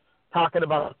been talking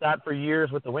about that for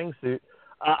years with the wingsuit.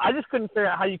 I just couldn't figure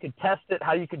out how you could test it,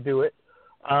 how you could do it.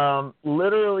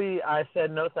 Literally, I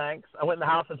said no thanks. I went in the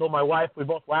house and told my wife. We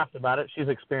both laughed about it. She's an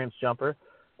experienced jumper.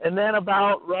 And then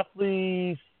about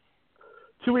roughly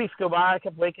 2 weeks go by, I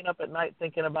kept waking up at night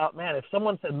thinking about, man, if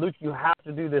someone said, Luke, you have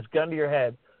to do this, gun to your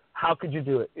head, how could you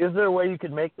do it? Is there a way you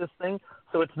could make this thing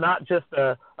so it's not just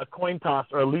a coin toss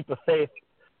or a leap of faith?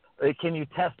 Can you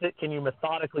test it? Can you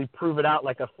methodically prove it out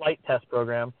like a flight test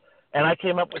program? And I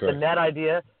came up with the net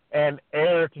idea and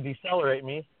air to decelerate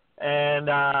me, and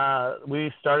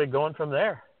we started going from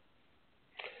there.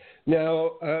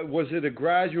 Now, was it a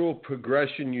gradual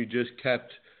progression? You just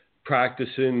kept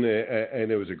practicing,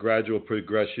 and it was a gradual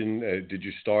progression. Did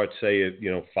you start, say, at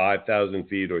 5,000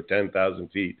 feet or 10,000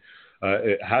 feet?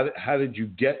 How did you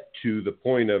get to the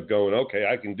point of going, okay,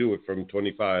 I can do it from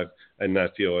 25 and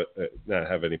not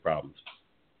have any problems?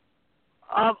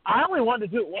 I only wanted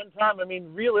to do it one time. I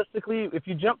mean, realistically, if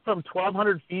you jump from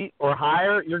 1,200 feet or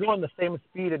higher, you're going the same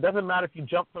speed. It doesn't matter if you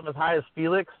jump from as high as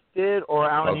Felix did or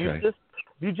Alan Eustace.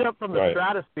 If you jump from the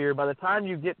stratosphere, by the time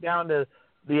you get down to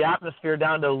the atmosphere,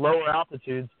 down to lower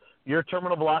altitudes, your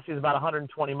terminal velocity is about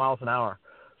 120 miles an hour.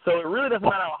 So it really doesn't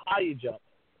matter how high you jump.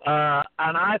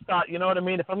 And I thought, you know what I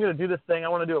mean? If I'm going to do this thing, I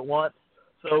want to do it once.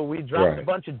 So we dropped a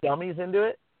bunch of dummies into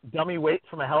it. Dummy weights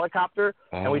from a helicopter,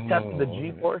 and we tested the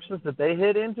G-forces that they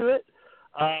hit into it.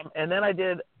 And then I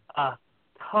did a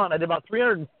ton. I did about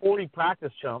 340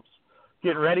 practice jumps,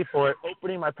 getting ready for it,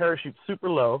 opening my parachute super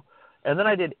low. And then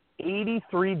I did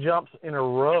 83 jumps in a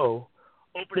row,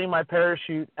 opening my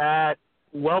parachute at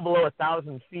well below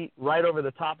 1,000 feet, right over the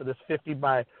top of this 100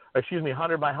 by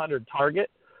 100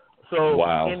 target. So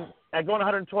at going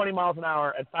 120 miles an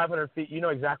hour at 500 feet, you know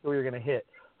exactly where you're going to hit.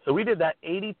 So we did that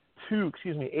 82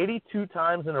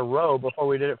 times in a row before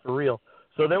we did it for real.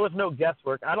 So there was no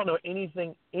guesswork. I don't know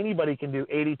anything anybody can do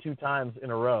 82 times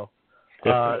in a row.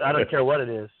 I don't care what it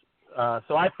is.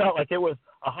 So I felt like it was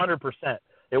 100%.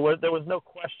 There was no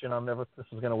question on if this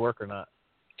was going to work or not.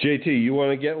 JT, you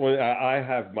want to get one?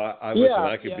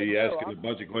 I could be asking a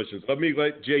bunch of questions. Let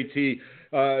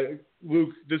JT. Luke,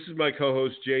 this is my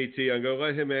co-host, JT. I'm going to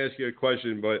let him ask you a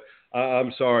question, but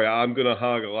I'm sorry. I'm going to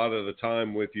hog a lot of the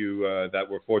time with you that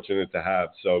we're fortunate to have.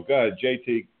 So go ahead,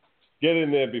 JT. Get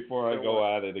in there before I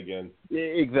go at it again. Yeah,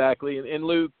 exactly. And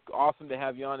Luke, awesome to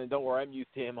have you on. And don't worry, I'm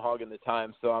used to him hogging the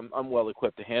time, so I'm well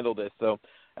equipped to handle this. So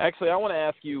actually, I want to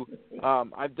ask you,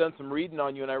 I've done some reading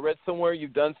on you, and I read somewhere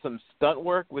you've done some stunt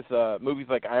work with movies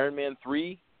like Iron Man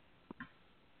 3.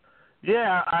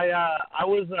 Yeah, I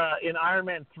was in Iron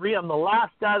Man 3. I'm the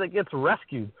last guy that gets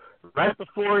rescued. Right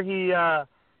before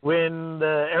when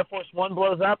the Air Force One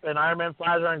blows up and Iron Man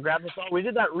flies around and grabs us all, we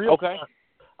did that real stunt.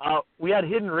 We had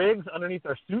hidden rigs underneath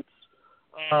our suits,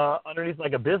 underneath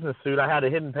like a business suit. I had a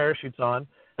hidden parachutes on, and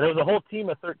there was a whole team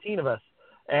of 13 of us.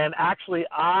 And actually,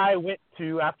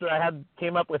 after I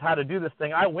came up with how to do this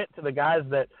thing, I went to the guys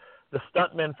the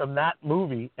stuntmen from that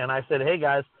movie, and I said, hey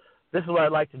guys, this is what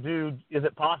I'd like to do. Is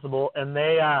it possible? And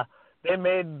they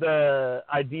made the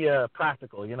idea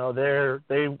practical.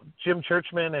 Jim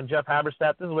Churchman and Jeff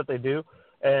Haberstadt, this is what they do,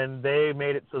 and they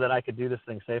made it so that I could do this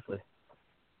thing safely.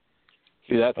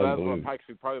 See, that's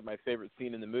actually probably my favorite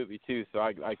scene in the movie too. So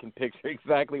I can picture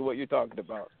exactly what you're talking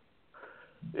about.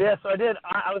 Yeah, so I did.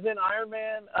 I was in Iron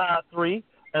Man 3,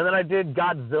 and then I did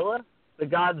Godzilla, the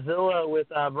Godzilla with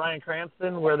Bryan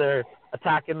Cranston, where they're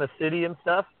attacking the city and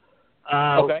stuff.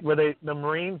 Where the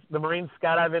Marines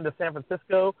skydive into San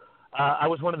Francisco. I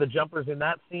was one of the jumpers in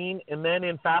that scene. And then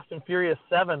in Fast and Furious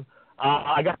 7,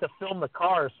 I got to film the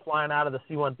cars flying out of the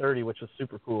C-130, which was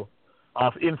super cool.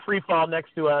 In free fall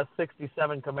next to a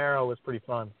 67 Camaro was pretty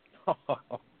fun.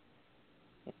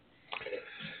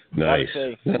 Nice.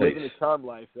 Living a charm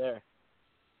life there.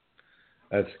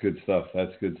 That's good stuff.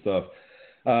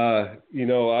 I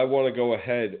want to go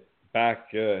ahead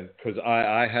back because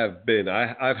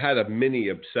I've had a mini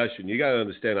obsession. You got to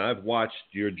understand, I've watched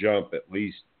your jump at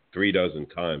least 3 dozen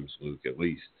times, Luke, at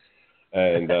least.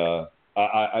 And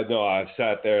I know I've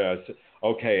sat there.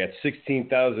 Okay, at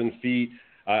 16,000 feet,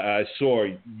 I saw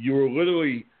you were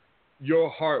literally, your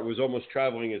heart was almost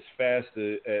traveling as fast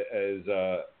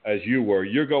as you were.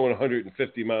 You're going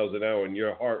 150 miles an hour, and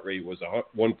your heart rate was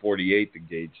 148, the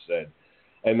gauge said.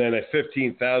 And then at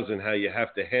 15,000, how you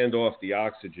have to hand off the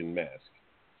oxygen mask.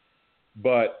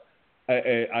 But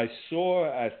I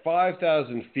saw at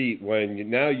 5,000 feet, when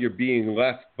now you're being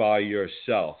left by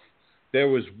yourself, there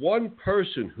was one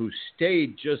person who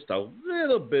stayed just a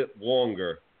little bit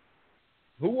longer.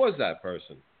 Who was that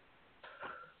person?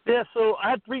 Yeah, so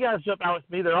I had 3 guys jump out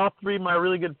with me. They're all 3 my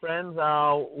really good friends.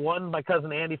 One, my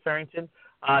cousin Andy Farrington.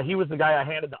 He was the guy I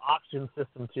handed the oxygen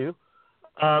system to.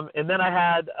 And then I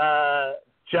had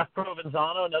Jeff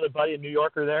Provenzano, another buddy, a New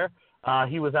Yorker there.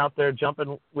 He was out there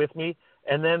jumping with me.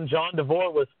 And then John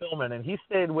DeVore was filming, and he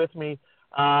stayed with me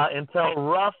until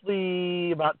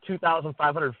roughly about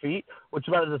 2,500 feet, which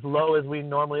is about as low as we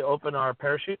normally open our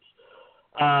parachutes.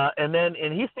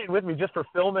 And he stayed with me just for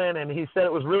filming, and he said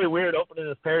it was really weird opening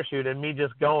his parachute and me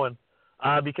just going.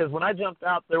 Because when I jumped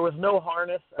out, there was no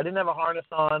harness. I didn't have a harness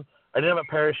on. I didn't have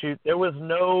a parachute. There was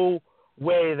no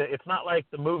way that it's not like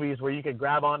the movies where you could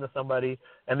grab onto somebody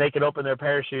and they could open their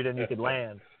parachute and you could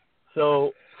land.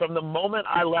 So from the moment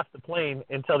I left the plane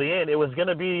until the end, it was going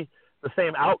to be the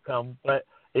same outcome, but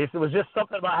it was just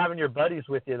something about having your buddies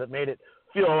with you that made it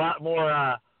feel a lot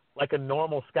more like a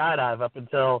normal skydive up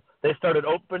until they started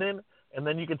opening, and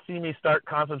then you could see me start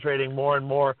concentrating more and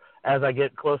more as I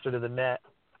get closer to the net.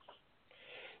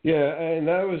 Yeah, and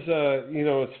that was,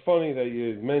 it's funny that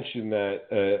you mentioned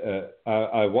that.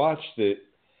 I watched it,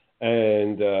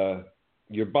 and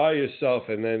you're by yourself,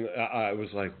 and then I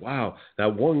was like, wow,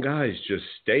 that one guy's just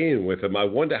staying with him. I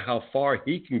wonder how far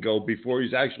he can go before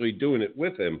he's actually doing it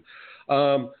with him.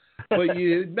 But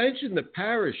you had mentioned the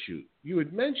parachute.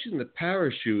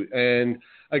 And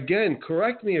again,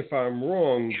 correct me if I'm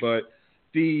wrong, but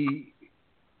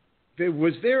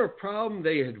was there a problem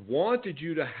they had wanted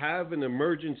you to have an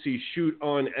emergency chute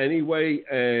on anyway,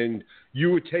 and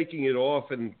you were taking it off,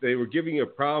 and they were giving you a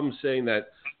problem saying that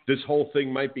this whole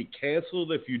thing might be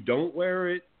canceled if you don't wear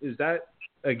it? Is that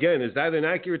an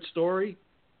accurate story?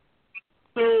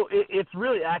 So it's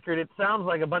really accurate. It sounds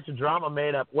like a bunch of drama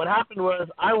made up. What happened was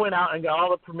I went out and got all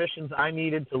the permissions I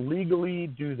needed to legally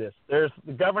do this. There's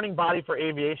the governing body for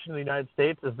aviation in the United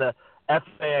States is the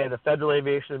FAA, the Federal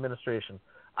Aviation Administration.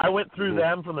 I went through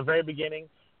them from the very beginning.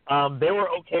 They were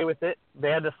okay with it. They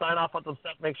had to sign off on some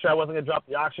stuff, make sure I wasn't going to drop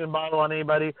the oxygen bottle on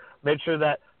anybody, make sure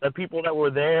that the people that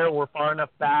were there were far enough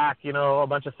back, a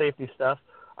bunch of safety stuff.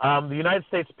 The United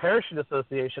States Parachute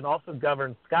Association also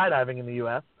governs skydiving in the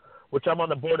U.S., which I'm on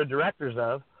the board of directors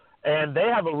of, and they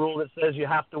have a rule that says you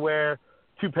have to wear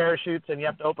 2 parachutes and you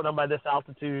have to open them by this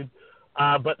altitude.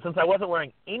 But since I wasn't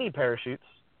wearing any parachutes,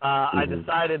 I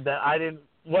decided that I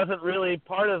wasn't really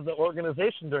part of the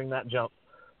organization during that jump,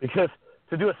 because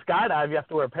to do a skydive, you have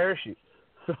to wear a parachute.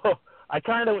 So I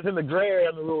kind of was in the gray area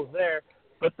on the rules there.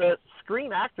 But the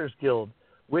Screen Actors Guild,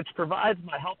 which provides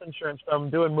my health insurance from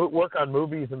doing work on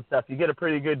movies and stuff, you get a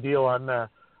pretty good deal on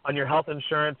your health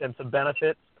insurance and some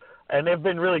benefits. And they've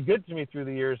been really good to me through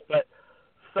the years. But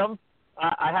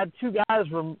I had 2 guys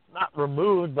not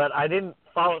removed, but I didn't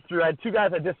follow through. I had 2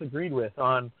 guys I disagreed with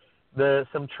on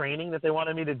some training that they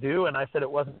wanted me to do, and I said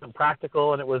it wasn't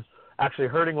practical and it was actually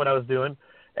hurting what I was doing.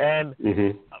 And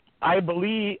I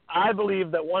believe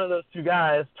that one of those 2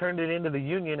 guys turned it into the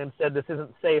union and said this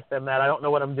isn't safe and that I don't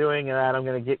know what I'm doing and that I'm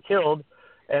going to get killed.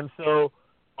 And so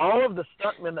all of the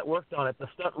stuntmen that worked on it, the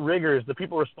stunt riggers, the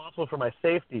people responsible for my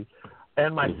safety,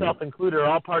 and myself included, are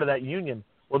all part of that union.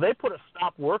 Well, they put a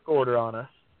stop work order on us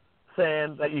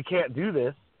saying that you can't do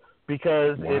this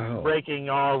because it's breaking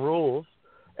all rules.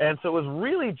 And so it was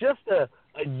really just a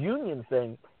union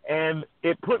thing, and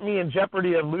it put me in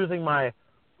jeopardy of losing my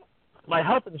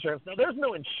health insurance. Now, there's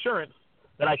no insurance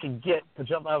that I can get to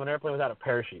jump out of an airplane without a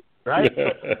parachute, right? So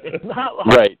it's not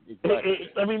like right.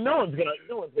 Exactly. No one's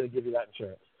gonna give you that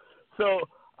insurance. So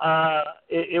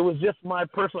it was just my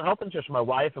personal health insurance for my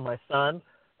wife and my son,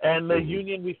 and the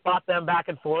union. We fought them back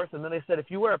and forth, and then they said if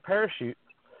you wear a parachute,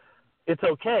 it's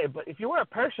okay, but if you wear a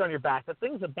parachute on your back, the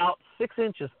thing's about 6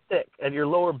 inches thick at your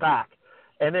lower back,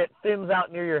 and it thins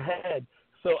out near your head.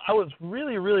 So I was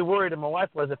really, really worried, and my wife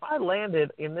was, if I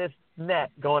landed in this net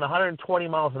going 120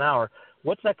 miles an hour,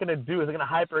 what's that going to do? Is it going to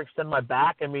hyperextend my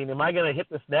back? I mean, am I going to hit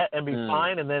this net and be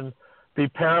fine and then be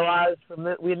paralyzed from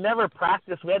it? We had never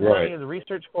practiced. We hadn't done any of the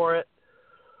research for it.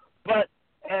 But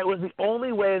And it was the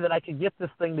only way that I could get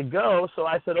this thing to go, so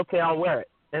I said, okay, I'll wear it.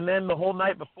 And then the whole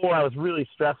night before, I was really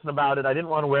stressing about it. I didn't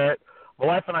want to wear it. My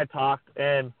wife and I talked,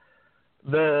 and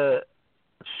the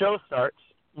show starts.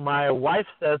 My wife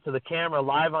says to the camera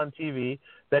live on TV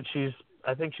that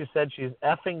I think she said she's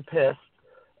effing pissed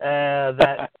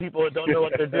that people that don't know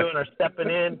what they're doing are stepping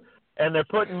in, and they're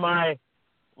putting my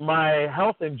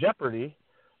health in jeopardy.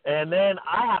 And then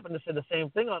I happened to say the same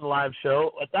thing on the live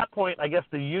show. At that point, I guess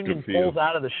the union pulls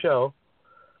out of the show.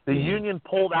 The union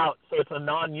pulled out, so it's a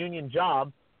non-union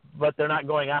job, but they're not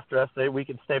going after us. We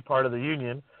can stay part of the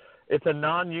union. It's a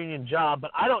non-union job,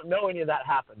 but I don't know any of that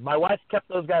happened. My wife kept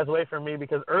those guys away from me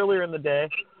because earlier in the day,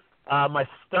 my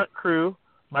stunt crew,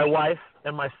 my wife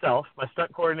and myself, my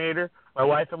stunt coordinator, my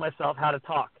wife and myself had a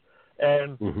talk.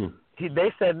 And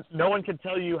they said, no one can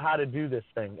tell you how to do this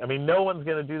thing. I mean, no one's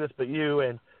going to do this but you,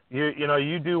 and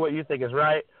you do what you think is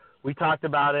right. We talked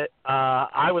about it.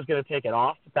 I was going to take it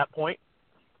off at that point,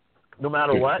 no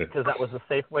matter what, because that was the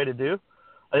safe way to do.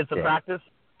 I did some practice.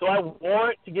 So I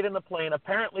wore it to get in the plane.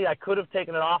 Apparently, I could have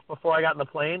taken it off before I got in the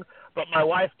plane, but my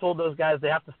wife told those guys they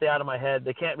have to stay out of my head.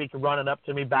 They can't be running up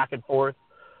to me back and forth.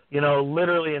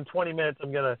 Literally in 20 minutes,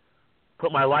 I'm going to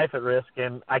put my life at risk,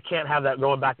 and I can't have that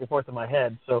going back and forth in my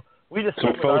head. So we just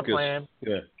stuck with our plan.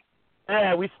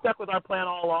 Yeah, we stuck with our plan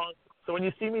all along. So when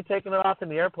you see me taking it off in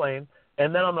the airplane,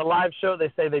 and then on the live show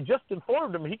they say they just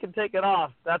informed him he can take it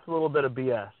off, that's a little bit of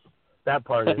BS. That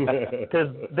part is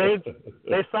because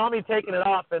they saw me taking it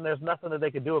off, and there's nothing that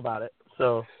they could do about it.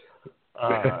 So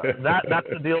that's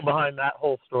the deal behind that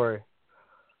whole story.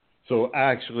 So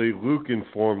actually, Luke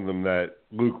informed them that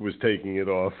Luke was taking it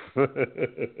off.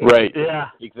 Right. Yeah.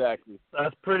 Exactly.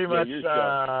 That's pretty much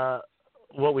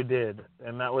what we did,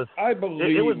 and that was. I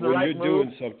believe it was the when right you're move.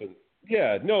 doing something.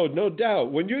 Yeah, no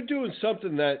doubt. When you're doing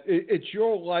something that it's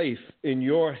your life in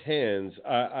your hands,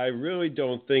 I really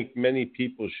don't think many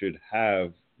people should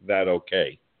have that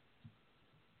okay.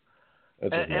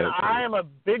 And I am a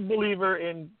big believer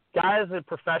in guys and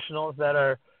professionals that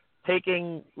are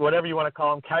taking whatever you want to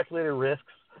call them, calculated risks.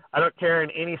 I don't care in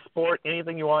any sport,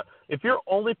 anything you want. If you're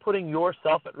only putting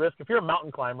yourself at risk, if you're a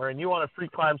mountain climber and you want to free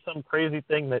climb some crazy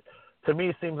thing that to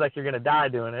me seems like you're going to die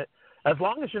doing it, as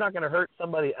long as you're not going to hurt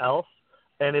somebody else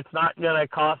and it's not going to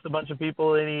cost a bunch of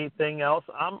people anything else,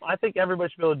 I think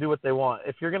everybody should be able to do what they want.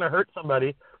 If you're going to hurt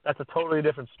somebody, that's a totally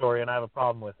different story, and I have a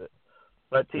problem with it.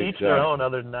 But to each their own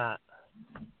other than that.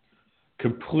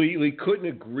 Completely couldn't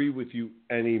agree with you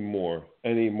anymore.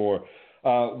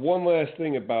 One last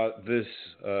thing about this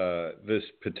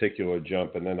particular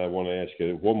jump, and then I want to ask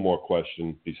you one more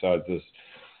question besides this.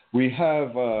 We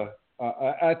have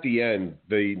at the end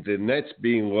the nets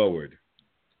being lowered.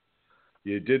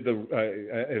 You did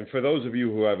and for those of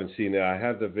you who haven't seen it, I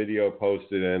have the video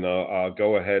posted, and I'll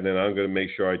go ahead and I'm going to make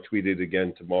sure I tweet it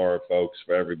again tomorrow, folks,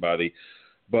 for everybody.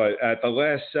 But at the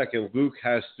last second, Luke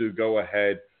has to go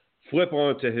ahead, flip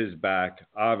onto his back,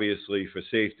 obviously for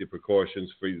safety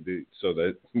precautions so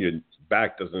that your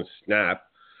back doesn't snap.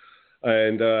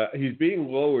 And he's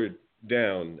being lowered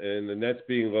down, and the net's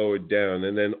being lowered down.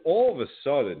 And then all of a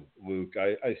sudden, Luke,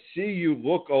 I see you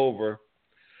look over,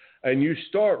 and you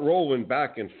start rolling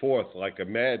back and forth like a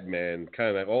madman,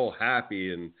 kind of all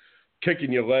happy and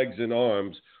kicking your legs and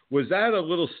arms. Was that a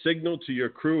little signal to your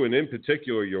crew, and in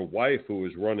particular your wife who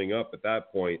was running up at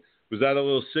that point? Was that a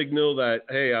little signal that,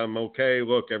 hey, I'm okay,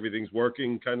 look, everything's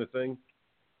working kind of thing?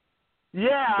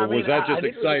 Yeah. Or was that just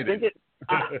exciting?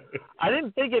 I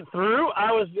didn't think it through.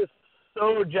 I was just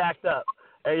so jacked up.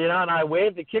 And I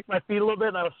waved to kick my feet a little bit,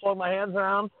 and I was throwing my hands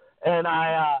around,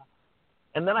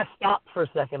 and then I stopped for a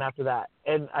second after that,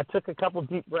 and I took a couple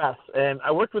deep breaths. And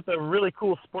I worked with a really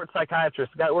cool sports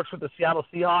psychiatrist, a guy that works with the Seattle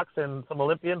Seahawks and some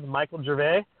Olympians, Michael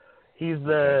Gervais. He's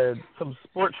some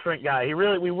sports shrink guy.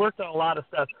 We worked on a lot of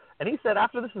stuff. And he said,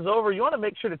 after this is over, you want to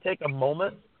make sure to take a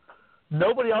moment.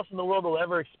 Nobody else in the world will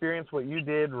ever experience what you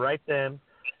did right then.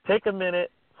 Take a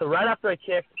minute. So right after I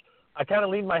kicked, I kind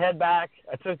of leaned my head back.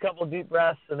 I took a couple of deep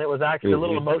breaths, and it was actually a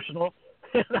little emotional.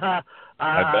 And I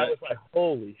was like,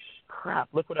 holy crap,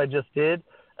 look what I just did.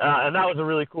 And that was a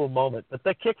really cool moment. But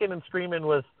the kicking and screaming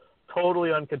was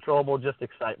totally uncontrollable, just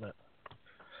excitement.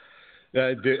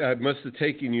 It must have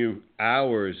taken you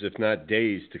hours, if not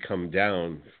days, to come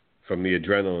down from the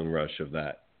adrenaline rush of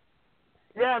that.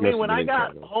 Yeah, I mean, when I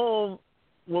got home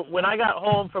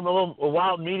from a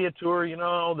wild media tour,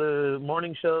 the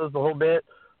morning shows, the whole bit,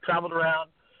 traveled around,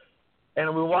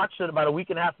 and we watched it about a week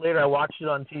and a half later. I watched it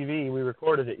on TV. We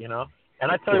recorded it,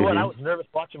 And I tell you what, I was nervous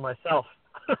watching myself.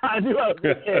 I knew I was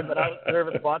okay, but I was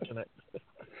nervous watching it.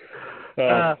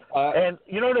 And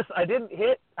you notice I didn't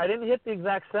hit the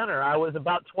exact center. I was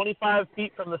about 25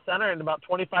 feet from the center and about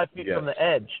 25 feet from the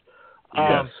edge.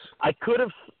 Yes. I could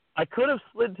have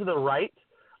slid to the right.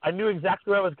 I knew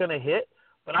exactly where I was going to hit,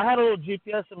 but I had a little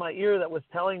GPS in my ear that was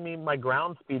telling me my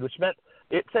ground speed, which meant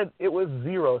it said it was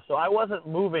 0, so I wasn't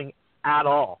moving at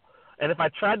all. And if I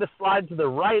tried to slide to the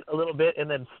right a little bit and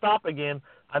then stop again,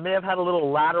 I may have had a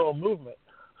little lateral movement.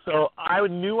 So I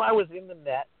knew I was in the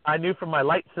net. I knew from my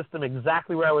light system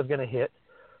exactly where I was going to hit.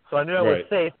 So I knew I was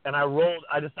safe, and I rolled.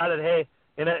 I decided, hey,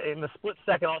 in a split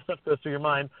second, all stuff goes through your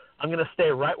mind. I'm going to stay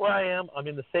right where I am. I'm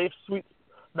in the safe, sweet,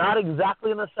 not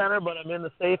exactly in the center, but I'm in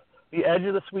the edge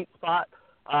of the sweet spot.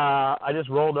 I just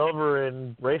rolled over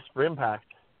and raced for impact.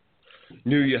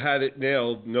 Knew you had it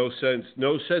nailed. No sense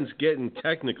getting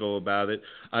technical about it.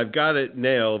 I've got it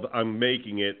nailed. I'm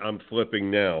making it. I'm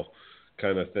flipping now,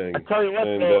 kind of thing. I tell you what,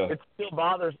 though, it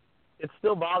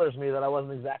still bothers me that I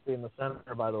wasn't exactly in the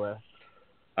center. By the way,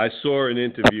 I saw an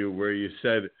interview where you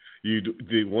said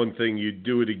the one thing you'd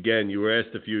do it again. You were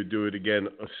asked if you would do it again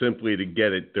simply to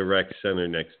get it direct center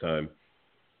next time.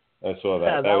 I saw that.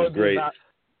 Yeah, that was great.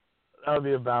 That would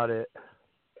be about it.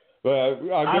 But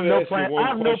I have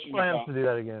no plans to do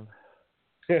that again.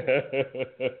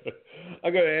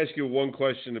 I'm going to ask you one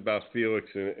question about Felix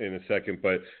in a second,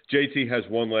 but JT has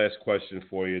one last question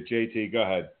for you. JT, go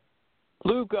ahead.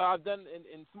 Luke, I've done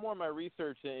in some more of my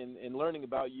research in learning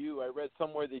about you. I read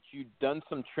somewhere that you've done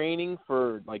some training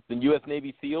for like the U.S.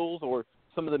 Navy SEALs or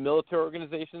some of the military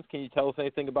organizations. Can you tell us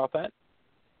anything about that?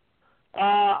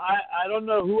 I don't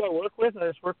know who I work with. I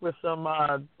just work with some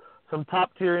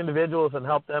top-tier individuals and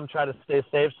help them try to stay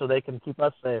safe so they can keep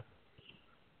us safe.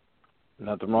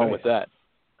 Nothing wrong with that.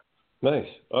 Nice.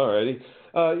 All righty.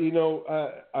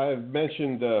 I've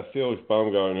mentioned Felix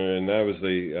Baumgartner, and that was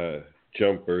the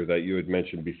jumper that you had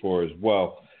mentioned before as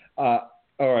well. All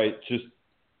right, just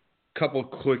a couple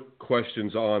quick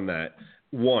questions on that.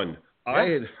 One, I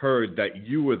had heard that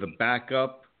you were the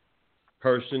backup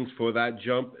person for that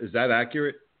jump. Is that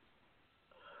accurate?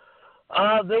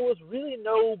 There was really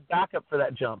no backup for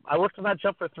that jump. I worked on that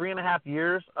jump for 3.5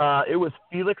 years. It was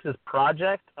Felix's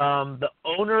project. The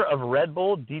owner of Red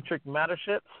Bull, Dietrich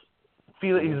Mateschitz,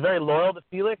 he's very loyal to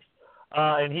Felix,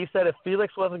 and he said if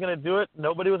Felix wasn't going to do it,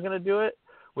 nobody was going to do it,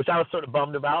 which I was sort of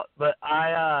bummed about. But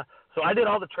so I did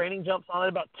all the training jumps on it,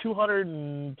 about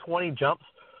 220 jumps,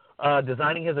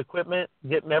 designing his equipment,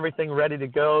 getting everything ready to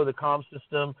go, the comm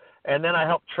system, and then I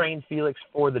helped train Felix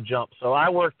for the jump. So I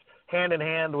worked hand in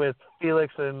hand with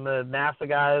Felix and the NASA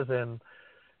guys and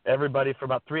everybody for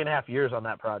about 3.5 years on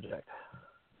that project.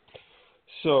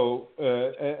 So,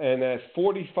 and at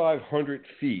 4,500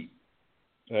 feet,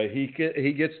 he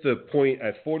gets the point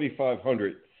at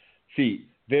 4,500 feet.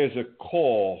 There's a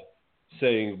call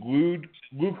saying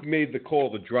Luke made the call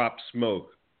to drop smoke.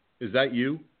 Is that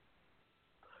you?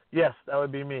 Yes, that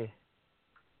would be me.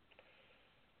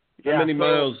 How many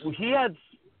miles? He had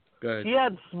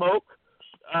smoke.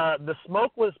 The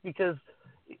smoke was because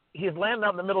he's landing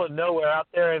out in the middle of nowhere out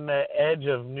there in the edge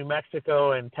of New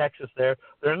Mexico and Texas there.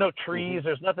 There are no trees. Mm-hmm.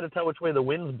 There's nothing to tell which way the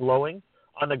wind's blowing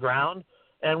on the ground.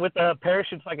 And with the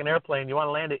parachutes like an airplane, you want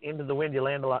to land it into the wind, you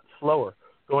land a lot slower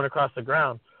going across the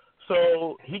ground.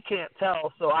 So he can't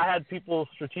tell. So I had people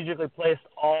strategically placed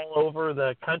all over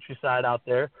the countryside out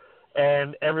there,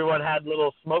 and everyone had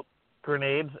little smoke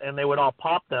grenades, and they would all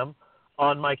pop them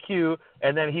on my cue,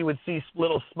 and then he would see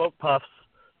little smoke puffs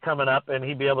coming up, and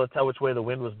he'd be able to tell which way the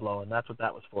wind was blowing. That's what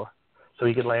that was for, so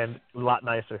he could land a lot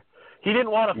nicer. He didn't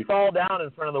want to fall down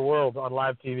in front of the world on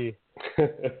live TV.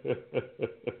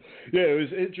 Yeah, it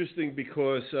was interesting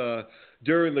because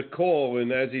during the call,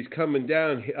 and as he's coming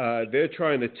down, they're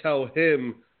trying to tell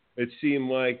him, it seemed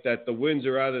like, that the winds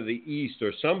are out of the east,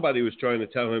 or somebody was trying to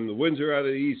tell him the winds are out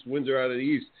of the east, winds are out of the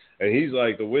east, and he's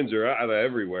like, the winds are out of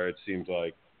everywhere, it seems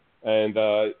like. And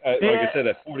like I said,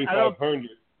 at 4,500,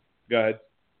 go ahead.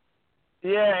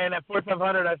 Yeah, and at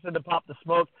 4,500, I said to pop the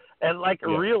smoke. And,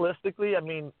 realistically, I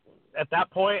mean, at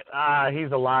that point,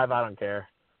 he's alive. I don't care.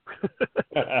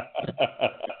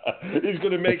 He's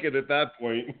going to make it at that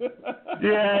point.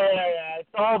 Yeah. It's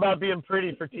all about being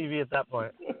pretty for TV at that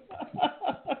point.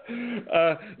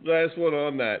 Last one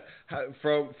on that.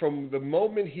 From the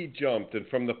moment he jumped and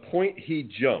from the point he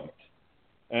jumped,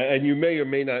 and you may or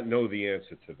may not know the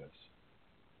answer to this,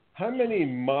 how many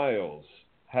miles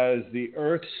has the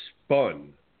Earth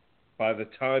spun by the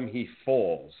time he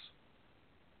falls?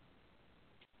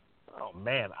 Oh,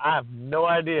 man, I have no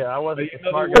idea. I wasn't a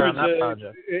smart guy on that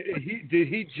project. Did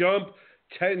he jump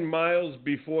 10 miles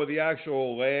before the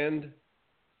actual land?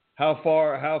 How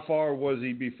far was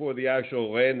he before the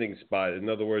actual landing spot? In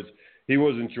other words, He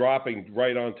wasn't dropping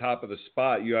right on top of the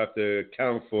spot. You have to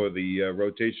account for the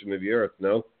rotation of the Earth,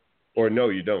 no? Or no,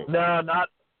 you don't? No,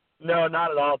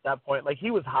 not at all at that point. Like,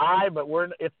 he was high, but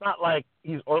it's not like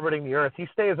he's orbiting the Earth. He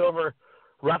stays over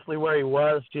roughly where he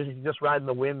was. He's just riding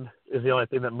the wind is the only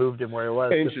thing that moved him where he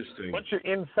was. Interesting. Once you're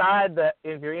inside that,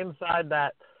 if you're inside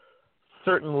that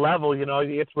certain level,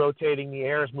 it's rotating, the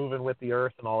air is moving with the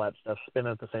Earth and all that stuff,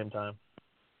 spinning at the same time.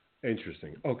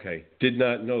 Interesting. Okay. Did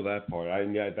not know that part.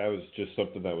 That was just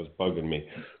something that was bugging me.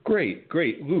 Great.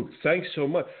 Luke, thanks so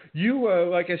much. You,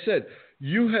 like I said,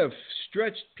 you have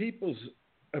stretched people's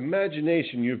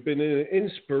imagination. You've been an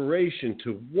inspiration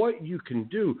to what you can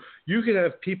do. You can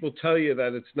have people tell you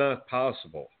that it's not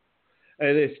possible.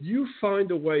 And if you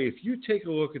find a way, if you take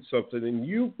a look at something and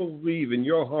you believe in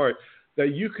your heart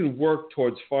that you can work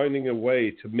towards finding a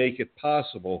way to make it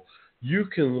possible, you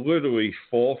can literally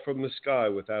fall from the sky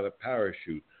without a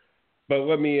parachute. But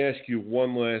let me ask you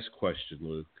one last question,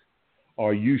 Luke.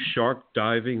 Are you shark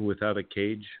diving without a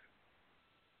cage?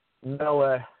 No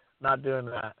way. Not doing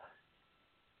that.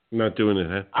 Not doing it,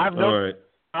 huh? All right.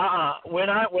 When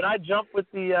I jump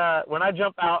when I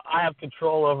jump out, I have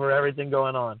control over everything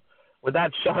going on. With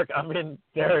that shark, I'm in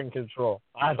daring control.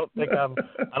 I don't think I'm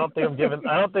giving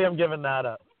that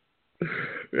up.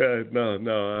 Yeah,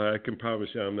 no, I can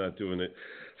promise you I'm not doing it.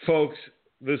 Folks,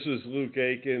 this is Luke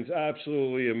Aikins.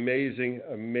 Absolutely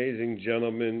amazing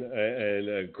gentleman and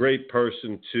a great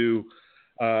person too.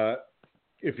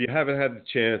 If you haven't had the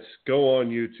chance, go on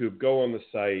YouTube, go on the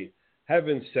site.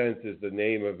 Heaven Sent is the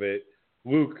name of it.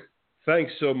 Luke,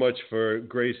 thanks so much for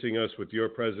gracing us with your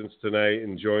presence tonight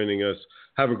and joining us.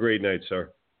 Have a great night, sir.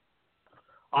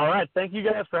 All right. Thank you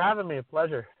guys for having me. A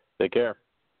pleasure. Take care.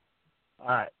 All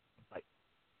right. Bye.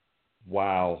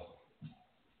 Wow.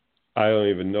 I don't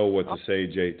even know what to say,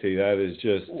 JT. That is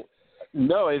just...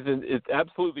 No, it's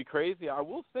absolutely crazy. I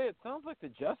will say it sounds like the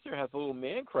Jester has a little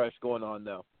man crush going on,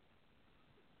 though.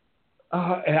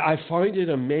 I find it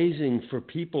amazing for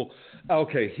people.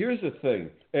 Okay, here's the thing.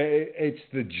 It's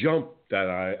the jump that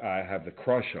I have the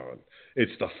crush on.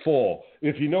 It's the fall.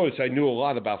 If you notice, I knew a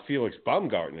lot about Felix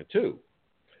Baumgartner, too.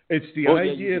 It's the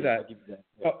idea that...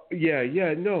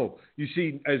 no. You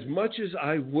see, as much as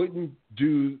I wouldn't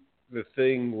do the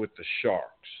thing with the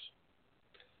Sharks,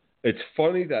 it's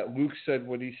funny that Luke said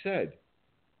what he said.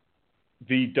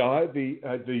 The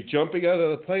jumping out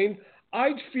of the plane...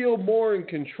 I'd feel more in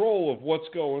control of what's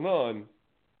going on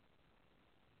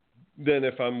than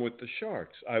if I'm with the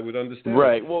Sharks. I would understand.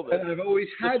 Right. Well, and I've always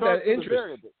had that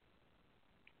interest.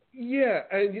 Yeah,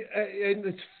 and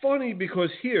it's funny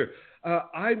because here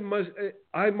I must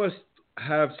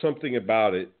have something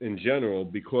about it in general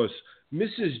because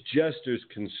Mrs. Jester's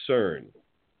concern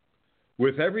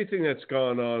with everything that's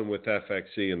gone on with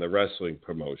FXE and the wrestling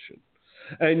promotion.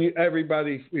 And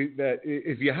everybody, that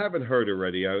if you haven't heard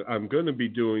already, I'm going to be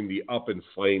doing the Up in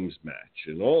Flames match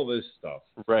and all this stuff.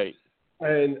 Right.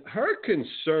 And her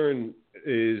concern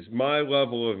is my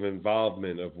level of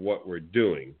involvement of what we're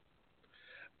doing.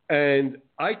 And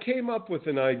I came up with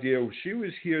an idea. She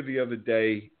was here the other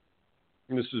day,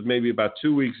 and this was maybe about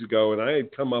 2 weeks ago, and I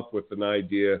had come up with an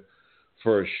idea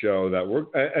for a show that we're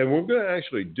going to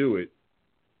actually do it.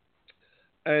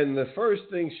 And the first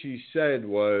thing she said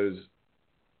was,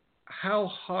 how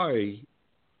high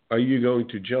are you going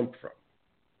to jump from?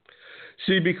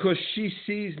 See, because she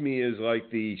sees me as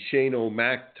like the Shane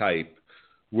O'Mac type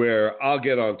where I'll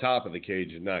get on top of the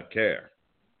cage and not care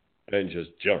and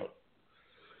just jump.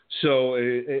 So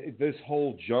this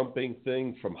whole jumping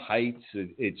thing from heights,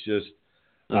 it's just,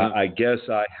 I guess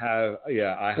I have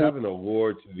an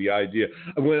allure to the idea.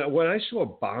 When I saw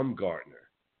Baumgartner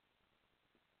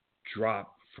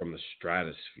drop from the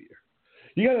stratosphere,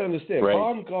 you got to understand, right.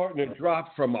 Baumgartner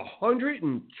dropped from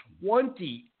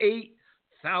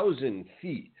 128,000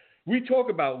 feet. We talk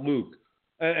about Luke,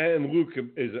 and Luke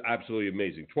is absolutely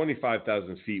amazing,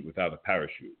 25,000 feet without a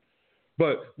parachute.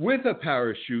 But with a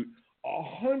parachute,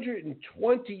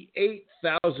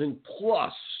 128,000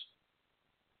 plus.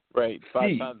 Right, 5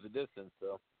 feet. times the distance,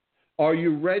 so. Are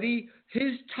you ready?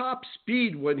 His top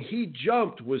speed when he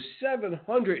jumped was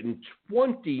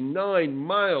 729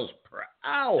 miles per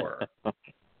hour.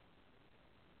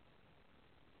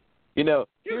 You gotta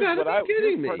be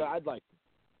kidding me.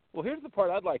 Here's the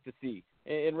part I'd like to see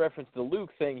in reference to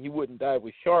Luke saying he wouldn't dive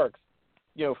with sharks.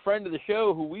 Friend of the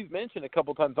show who we've mentioned a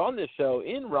couple times on this show,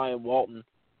 in Ryan Walton,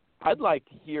 I'd like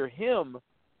to hear him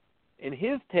and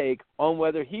his take on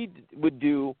whether he would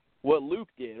do what Luke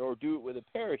did or do it with a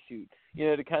parachute,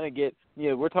 to kind of get,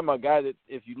 we're talking about a guy that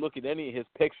if you look at any of his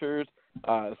pictures,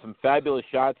 some fabulous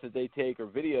shots that they take or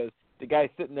videos, the guy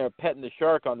sitting there petting the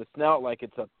shark on the snout like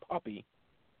it's a puppy.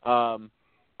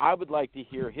 I would like to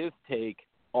hear his take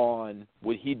on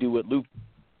what he do with Luke.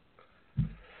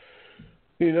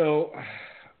 You know,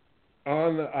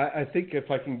 I think if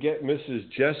I can get Mrs.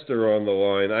 Jester on the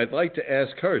line, I'd like to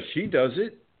ask her. She does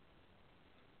it.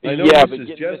 I know Yeah, Mrs. but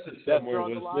getting Jester Mrs. somewhere Jester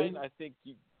on the listening. line, I think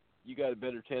you got a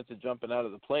better chance of jumping out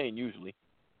of the plane usually.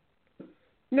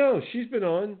 No, she's been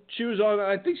on. She was on.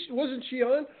 I think wasn't she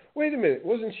on? Wait a minute,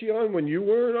 wasn't she on when you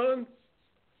weren't on?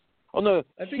 Oh no,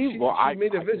 I think she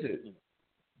made a visit.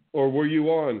 Or were you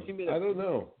on? I don't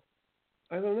know.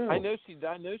 I know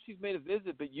she's made a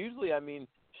visit, but usually, I mean,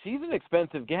 she's an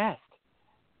expensive guest.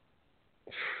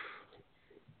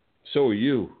 So are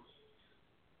you.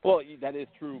 Well, that is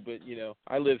true, but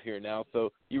I live here now,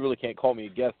 so you really can't call me a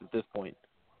guest at this point.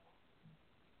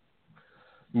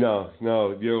 No,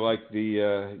 you're like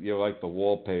the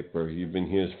wallpaper. You've been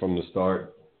here from the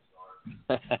start.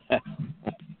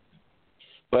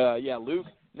 But yeah, Luke.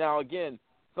 Now again,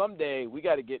 someday we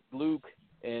got to get Luke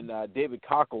and David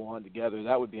Cockle on together.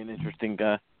 That would be an interesting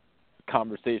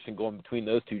conversation going between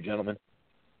those two gentlemen.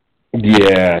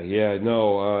 Yeah,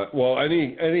 no. Well,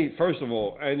 first of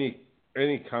all, any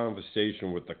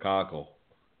conversation with the Cockle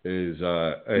is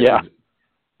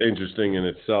interesting in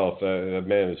itself. That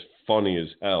man is funny as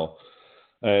hell.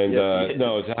 And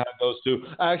no, to have those two.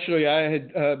 Actually, I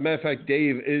had matter of fact,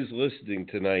 Dave is listening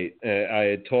tonight. I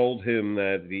had told him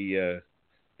that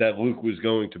that Luke was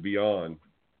going to be on,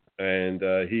 and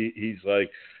he's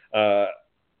like,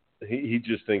 he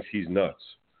just thinks he's nuts.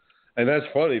 And that's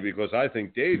funny because I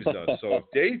think Dave's nuts. So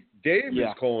if Dave is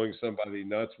calling somebody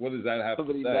nuts, what does that have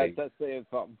to say? That's saying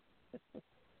something.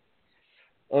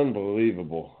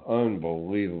 Unbelievable.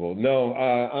 No,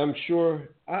 I'm sure.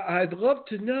 I'd love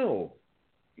to know.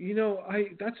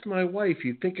 That's my wife.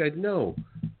 You'd think I'd know.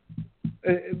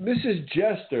 Mrs.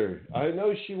 Jester, I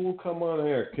know she will come on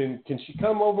air. Can she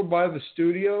come over by the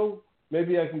studio?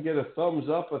 Maybe I can get a thumbs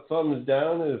up, a thumbs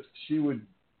down if she would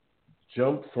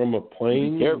jump from a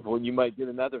plane. Be careful, you might get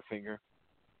another finger.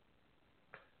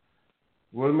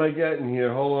 What am I getting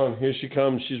here? Hold on. Here she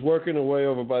comes. She's working her way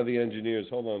over by the engineers.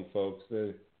 Hold on, folks.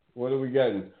 What are we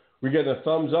getting? We getting a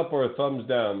thumbs up or a thumbs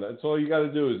down? That's all you got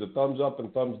to do is a thumbs up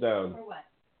and thumbs down. For what?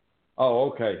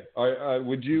 Oh, okay.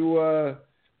 Would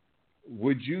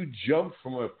you jump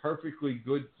from a perfectly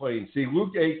good plane? See,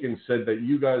 Luke Aikins said that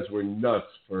you guys were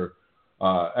nuts for,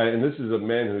 and this is a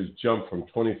man who's jumped from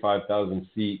 25,000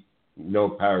 feet, no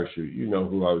parachute. You know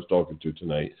who I was talking to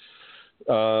tonight.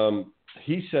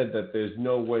 He said that there's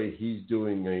no way he's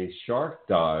doing a shark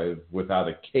dive without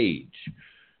a cage.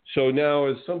 So now,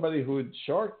 as somebody who would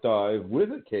shark dive with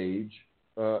a cage,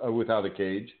 without a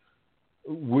cage,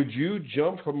 would you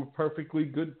jump from a perfectly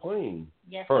good plane?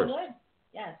 Yes, first? I would.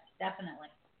 Yes, definitely.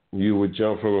 You would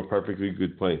jump from a perfectly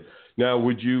good plane. Now,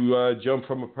 would you jump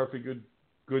from a perfectly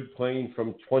good plane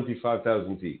from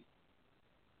 25,000 feet?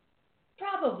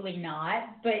 Probably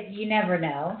not, but you never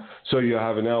know. So you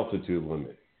have an altitude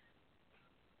limit?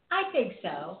 I think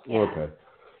so. Yeah. Okay.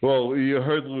 Well, you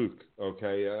heard Luke,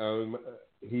 okay?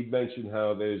 He mentioned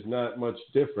how there's not much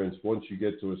difference once you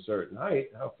get to a certain height,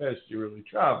 how fast you really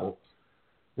travel.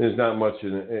 There's not much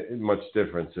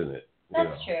difference in it.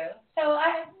 That's true. So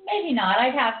maybe not.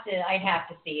 I'd have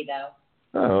to see though.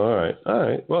 Oh, all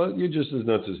right. Well, you're just as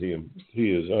nuts as he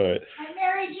is. All right. I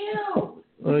married you.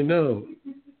 I know.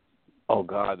 Oh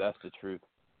God, that's the truth.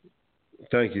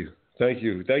 Thank you,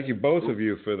 both of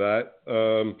you for that.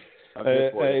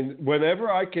 And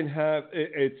whenever I can have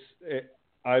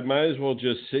I might as well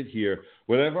just sit here.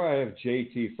 Whenever I have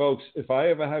JT, folks, if I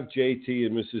ever have JT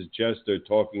and Mrs. Jester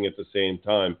talking at the same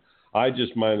time, I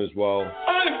just might as well.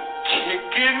 I'm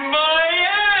kicking my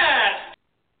ass.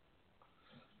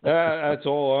 That's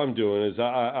all I'm doing is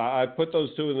I put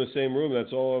those two in the same room.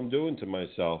 That's all I'm doing to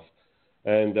myself.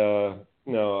 And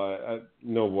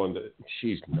no wonder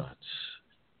she's nuts.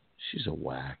 She's a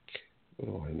whack.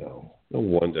 Oh, I know. No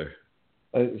wonder.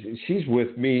 She's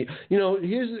with me.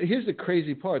 Here's the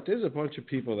crazy part. There's a bunch of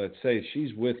people that say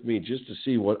she's with me just to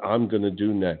see what I'm going to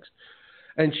do next.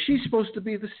 And she's supposed to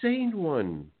be the sane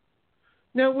one.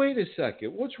 Now, wait a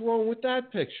second. What's wrong with that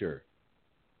picture?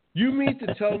 You mean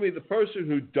to tell me the person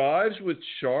who dives with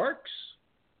sharks,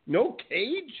 no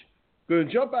cage, going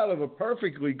to jump out of a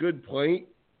perfectly good plane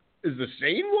is the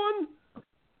sane one?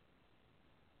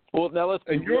 Well, now let's.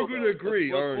 And you're going to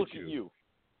agree, aren't you?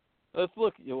 Let's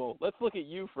look at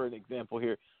you for an example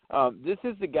here. This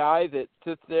is the guy that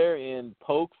sits there and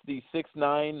pokes the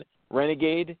 6'9"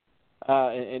 Renegade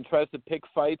and tries to pick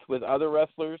fights with other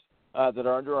wrestlers that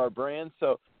are under our brand.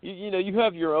 So you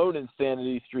have your own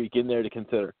insanity streak in there to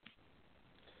consider.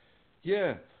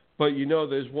 Yeah, but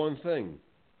there's one thing.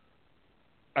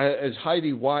 as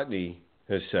Heidi Watney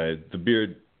has said, the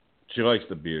beard, she likes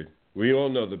the beard. We all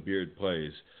know the beard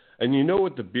plays. And you know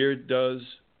what the beard does?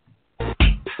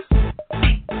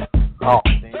 Oh,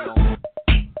 damn.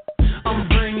 I'm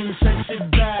bringing sexy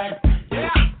back. Yeah.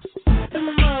 The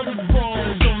mother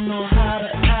boys don't know how to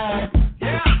act.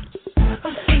 Yeah.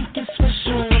 I think it's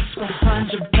special what's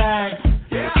behind your back.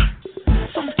 Yeah.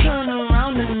 So turn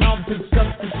around and I'll pick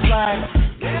up the slack.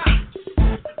 Yeah.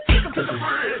 Take them to the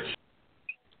bridge.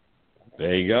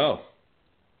 There you go.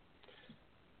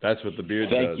 That's what the beard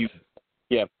does. Thank you.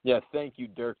 Yeah. Thank you,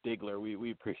 Dirk Diggler.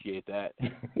 We appreciate that.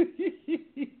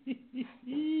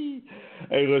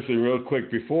 Hey, listen, real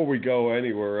quick, before we go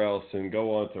anywhere else and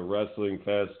go on to Wrestling,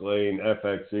 Fastlane,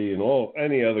 FXE, and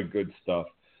any other good stuff,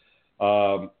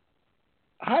 how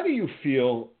do you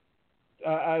feel?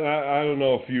 I don't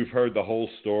know if you've heard the whole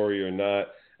story or not.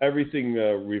 Everything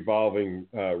revolving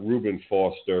Reuben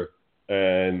Foster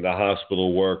and the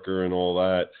hospital worker and all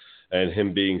that, and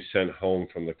him being sent home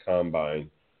from the combine.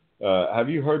 Have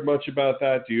you heard much about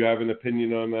that? Do you have an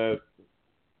opinion on that?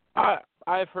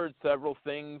 I've heard several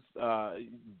things,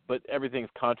 but everything's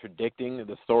contradicting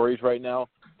the stories right now.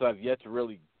 So I've yet to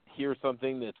really hear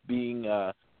something that's being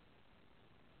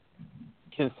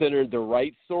considered the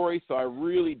right story. So I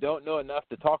really don't know enough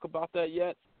to talk about that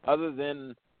yet, other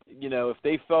than, if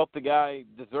they felt the guy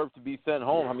deserved to be sent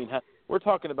home. I mean, we're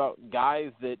talking about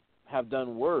guys that have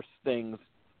done worse things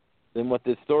than what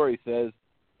this story says,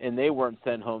 and they weren't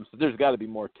sent home. So there's got to be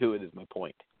more to it, is my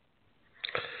point.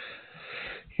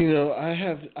 I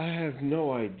have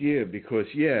no idea because,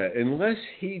 unless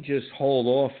he just hauled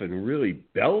off and really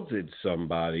belted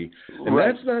somebody, and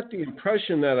right. That's not the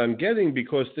impression that I'm getting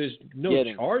because there's no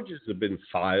charges have been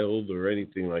filed or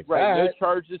anything like that. Right, no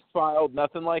charges filed,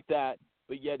 nothing like that,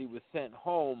 but yet he was sent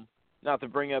home. Not to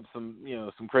bring up some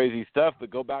crazy stuff, but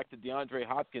go back to DeAndre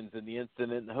Hopkins and the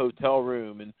incident in the hotel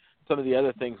room and some of the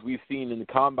other things we've seen in the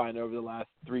combine over the last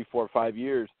 3, 4, 5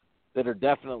 years that are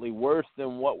definitely worse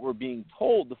than what we're being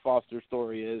told the Foster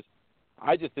story is.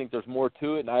 I just think there's more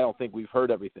to it, and I don't think we've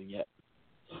heard everything yet.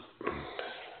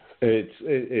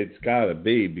 It's got to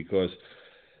be because,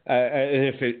 and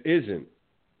if it isn't,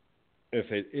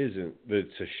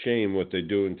 it's a shame what they're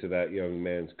doing to that young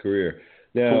man's career.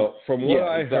 Now, from what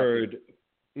I've heard,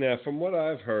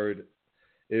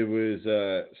 it was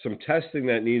some testing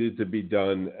that needed to be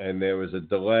done, and there was a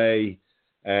delay,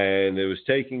 and it was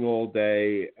taking all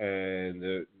day,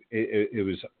 and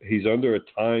he's under a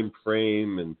time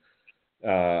frame, and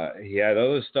he had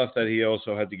other stuff that he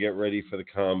also had to get ready for the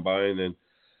combine, and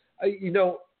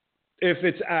if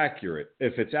it's accurate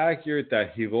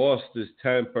that he lost his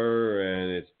temper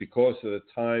and it's because of the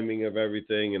timing of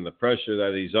everything and the pressure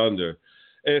that he's under.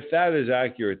 If that is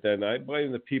accurate, then I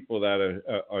blame the people that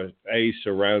are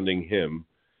surrounding him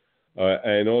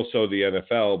and also the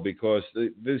NFL because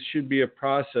this should be a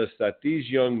process that these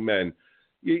young men,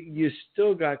 you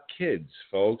still got kids,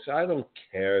 folks. I don't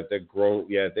care. They're grown.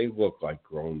 Yeah, they look like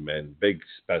grown men, big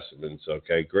specimens,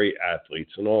 okay, great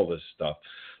athletes and all this stuff.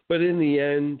 But in the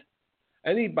end,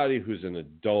 anybody who's an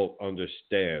adult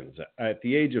understands at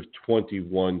the age of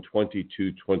 21,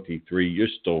 22, 23, you're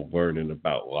still learning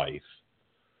about life.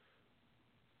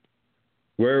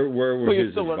 Where were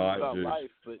his advisors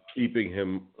keeping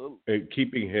him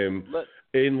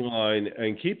in line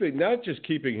and not just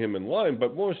keeping him in line,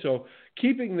 but more so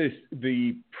keeping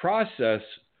the process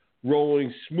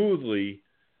rolling smoothly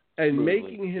and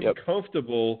making him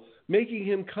comfortable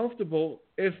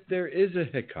if there is a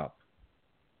hiccup,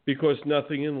 because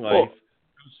nothing in life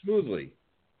goes smoothly.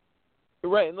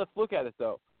 Right, and let's look at it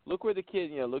though. Look where the kid,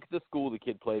 look at the school the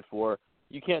kid played for.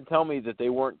 You can't tell me that they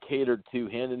weren't catered to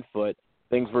hand and foot.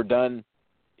 Things were done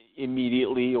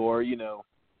immediately or, in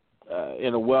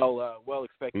a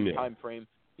well-expected time frame.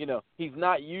 He's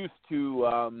not used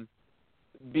to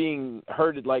being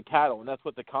herded like cattle, and that's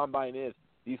what the combine is.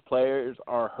 These players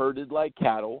are herded like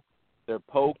cattle. They're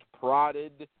poked,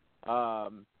 prodded,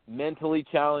 mentally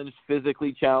challenged,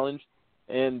 physically challenged,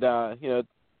 and,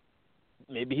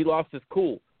 maybe he lost his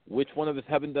cool. Which one of us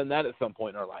haven't done that at some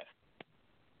point in our life?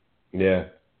 Yeah,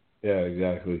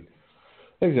 exactly.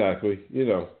 But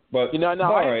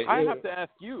I have to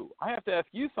ask you. I have to ask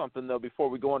you something though before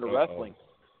we go on to wrestling.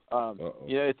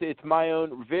 It's my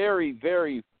own very,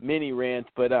 very mini rant,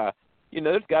 but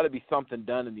there's got to be something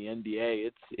done in the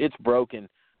NBA. It's broken.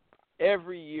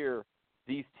 Every year,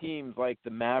 these teams like the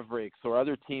Mavericks or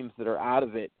other teams that are out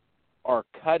of it are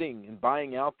cutting and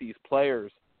buying out these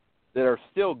players that are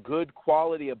still good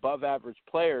quality, above average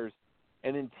players.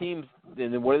 And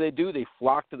then what do? They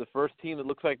flock to the first team that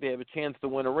looks like they have a chance to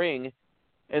win a ring,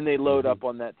 and they load up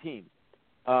on that team.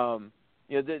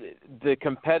 the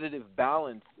competitive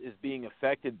balance is being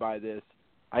affected by this.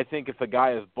 I think if a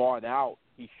guy is bought out,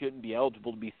 he shouldn't be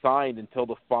eligible to be signed until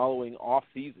the following off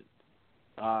season.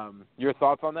 Your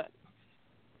thoughts on that?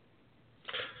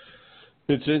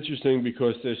 It's interesting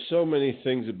because there's so many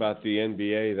things about the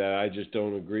NBA that I just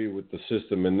don't agree with the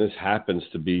system, and this happens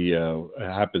to be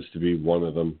one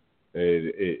of them.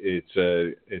 It's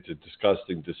a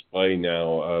disgusting display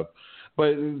now.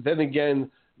 But then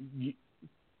again,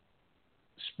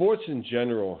 sports in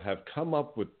general have come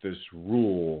up with this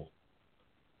rule,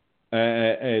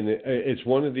 and it's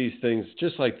one of these things,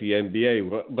 just like the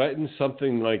NBA, letting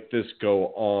something like this go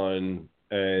on.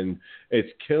 And it's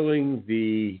killing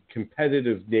the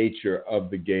competitive nature of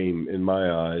the game in my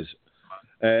eyes.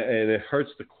 And it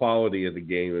hurts the quality of the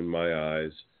game in my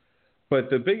eyes. But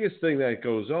the biggest thing that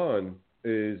goes on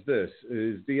is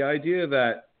the idea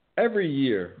that every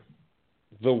year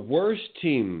the worst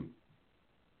team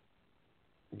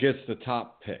gets the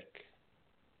top pick.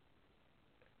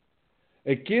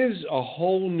 It gives a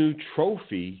whole new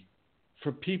trophy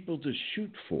for people to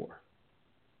shoot for.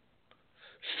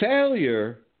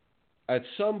 Failure at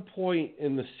some point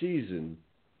in the season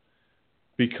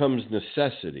becomes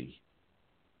necessity.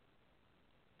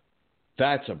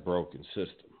 That's a broken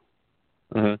system.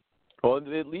 Mm-hmm. Well,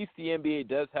 at least the NBA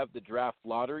does have the draft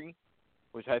lottery,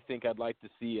 which I think I'd like to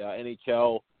see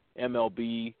NHL,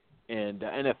 MLB, and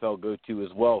NFL go to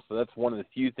as well. So that's one of the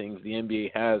few things the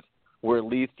NBA has where at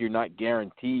least you're not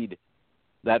guaranteed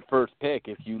that first pick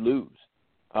if you lose.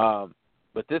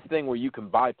 But this thing where you can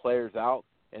buy players out,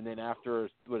 and then after,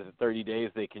 30 days,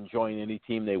 they can join any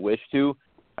team they wish to,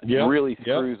 really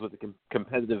screws with the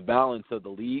competitive balance of the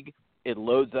league. It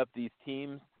loads up these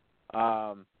teams,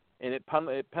 and it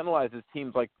penalizes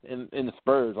teams like in the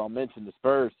Spurs. I'll mention the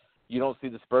Spurs. You don't see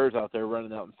the Spurs out there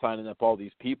running out and signing up all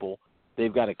these people.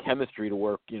 They've got a chemistry to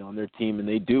work, on their team, and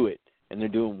they do it, and they're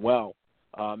doing well.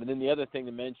 And then the other thing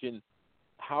to mention,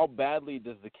 how badly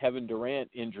does the Kevin Durant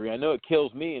injury, I know it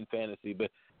kills me in fantasy,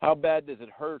 but how bad does it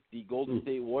hurt the Golden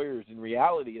State Warriors in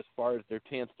reality as far as their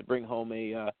chance to bring home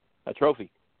a trophy?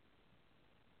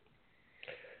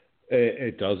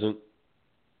 It doesn't.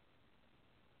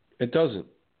 It doesn't.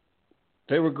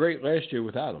 They were great last year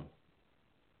without him.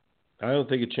 I don't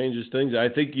think it changes things. I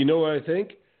think, you know what I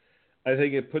think? I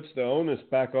think it puts the onus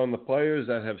back on the players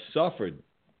that have suffered.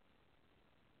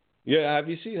 Yeah, have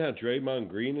you seen how Draymond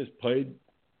Green has played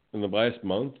in the last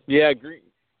month? Yeah,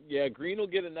 Green will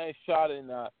get a nice shot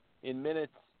in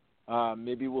minutes.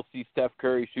 Maybe we'll see Steph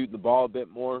Curry shooting the ball a bit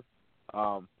more.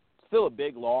 Still a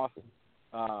big loss.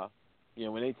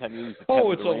 Anytime you use it's a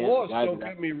loss. Don't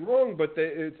get me wrong, but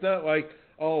it's not like,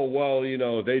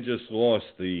 they just lost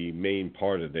the main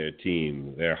part of their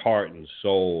team, their heart and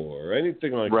soul, or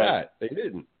anything like that. They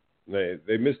didn't.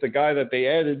 They missed a guy that they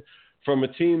added from a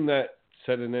team that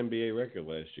set an NBA record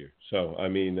last year. So, I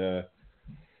mean,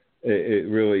 it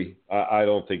really, I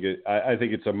don't think it. I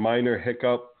think it's a minor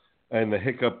hiccup, and the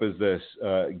hiccup is this: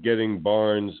 getting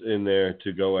Barnes in there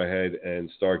to go ahead and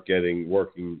start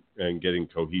working and getting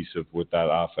cohesive with that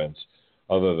offense.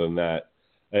 Other than that,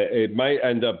 it might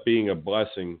end up being a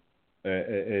blessing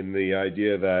in the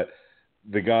idea that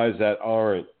the guys that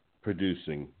aren't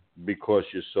producing because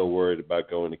you're so worried about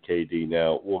going to KD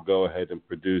now will go ahead and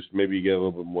produce. Maybe you get a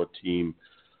little bit more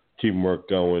teamwork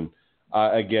going.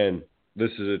 Again,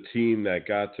 this is a team that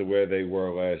got to where they were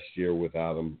last year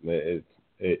without him. It's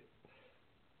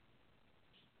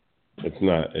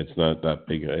not that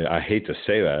big. I hate to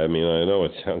say that. I mean, I know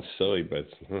it sounds silly, but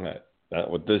it's not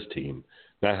with this team.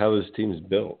 Not how this team's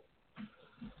built.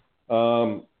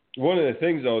 One of the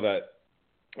things, though, that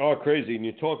crazy, and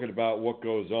you're talking about what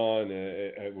goes on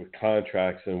with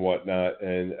contracts and whatnot,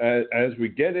 and as we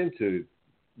get into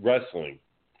wrestling,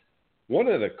 one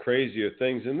of the crazier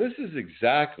things, and this is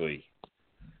exactly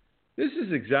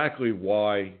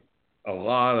why a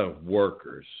lot of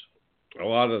workers, a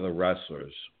lot of the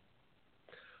wrestlers,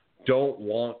 don't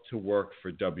want to work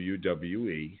for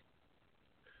WWE,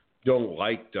 don't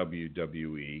like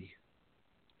WWE,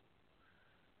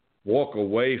 walk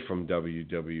away from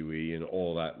WWE and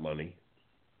all that money,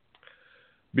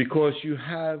 because you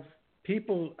have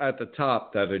people at the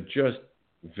top that are just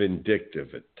vindictive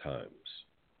at times.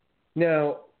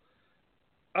 Now,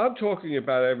 I'm talking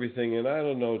about everything, and I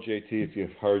don't know, JT, if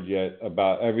you've heard yet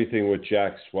about everything with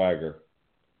Jack Swagger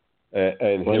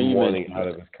and him wanting out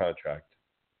of his contract.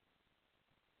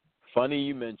 Funny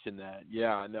you mentioned that.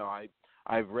 Yeah, no,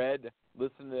 I've read,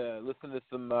 listened to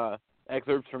some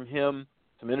excerpts from him,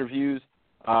 some interviews.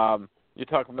 You're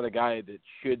talking about a guy that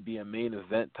should be a main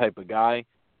event type of guy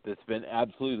that's been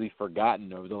absolutely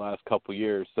forgotten over the last couple of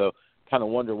years. So kind of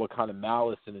wonder what kind of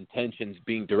malice and intentions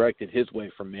being directed his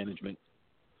way from management.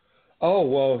 Oh,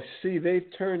 well, see, they've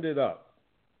turned it up.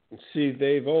 See,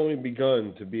 they've only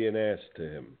begun to be an ass to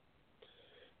him.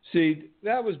 See,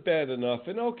 that was bad enough.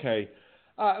 And okay,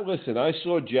 listen, I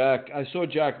saw Jack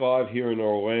live here in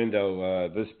Orlando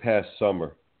this past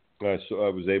summer. I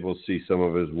was able to see some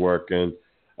of his work, and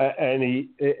he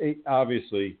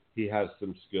obviously he has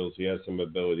some skills, he has some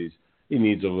abilities. He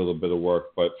needs a little bit of work,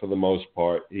 but for the most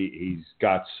part, he's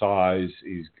got size,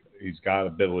 he's got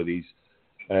abilities,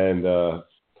 and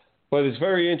but it's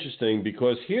very interesting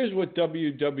because here's what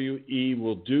WWE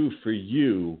will do for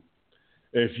you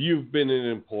if you've been an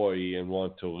employee and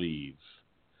want to leave.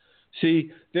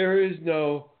 See, there is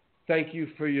no thank you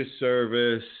for your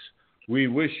service, we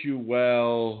wish you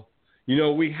well. You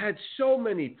know, we had so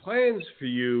many plans for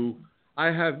you. I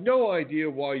have no idea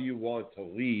why you want to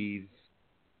leave.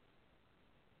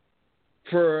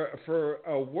 For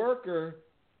a worker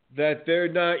that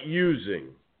they're not using.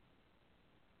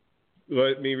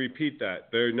 Let me repeat that.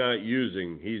 They're not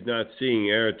using. He's not seeing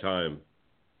airtime.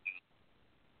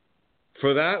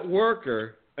 For that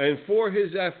worker and for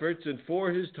his efforts and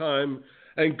for his time,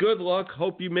 and good luck,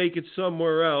 hope you make it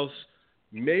somewhere else.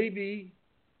 Maybe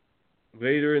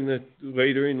later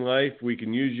in life we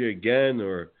can use you again,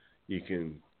 or you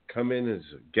can come in as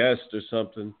a guest or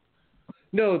something.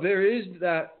 No, there is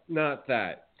not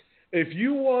that. If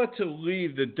you want to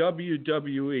leave the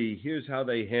WWE, here's how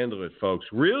they handle it, folks.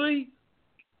 Really?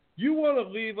 You want to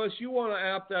leave us? You want to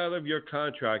opt out of your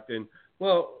contract? And,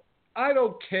 well, I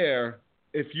don't care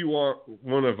if you aren't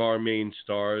one of our main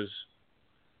stars.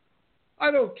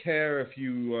 I don't care if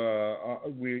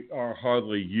we are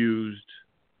hardly used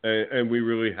and we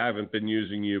really haven't been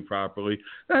using you properly.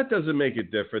 That doesn't make a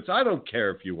difference. I don't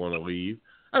care if you want to leave.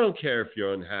 I don't care if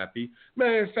you're unhappy.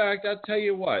 Matter of fact, I'll tell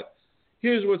you what.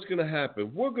 Here's what's going to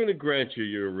happen. We're going to grant you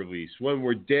your release when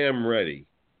we're damn ready.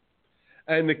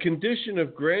 And the condition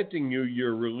of granting you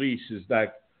your release is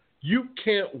that you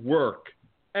can't work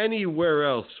anywhere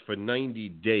else for 90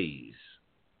 days.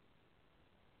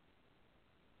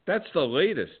 That's the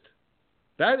latest.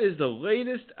 That is the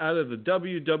latest out of the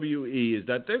WWE, is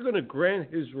that they're going to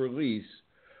grant his release,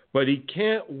 but he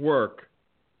can't work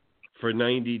for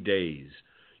 90 days.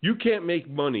 You can't make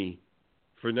money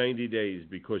for 90 days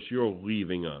because you're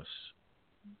leaving us.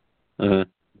 Uh-huh.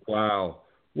 Wow.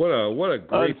 What a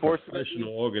great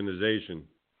professional organization.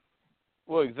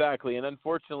 Well, exactly. And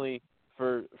unfortunately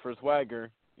for Swagger,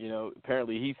 you know,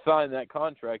 apparently he signed that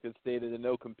contract that stated a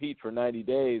no-compete for 90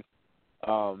 days.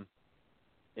 And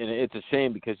it's a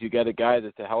shame because you got a guy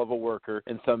that's a hell of a worker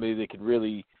and somebody that could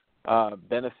really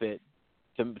benefit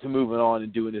to moving on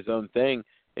and doing his own thing.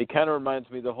 It kind of reminds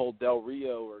me of the whole Del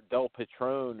Rio or Del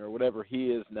Patron or whatever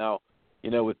he is now,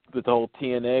 you know, with the whole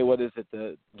TNA. What is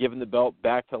it, giving the belt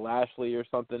back to Lashley or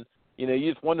something? You know, you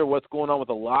just wonder what's going on with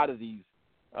a lot of these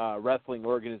wrestling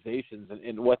organizations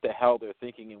and what the hell they're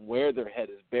thinking and where their head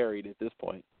is buried at this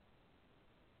point.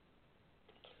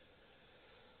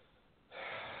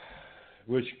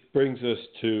 Which brings us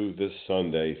to this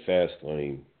Sunday,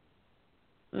 Fastlane.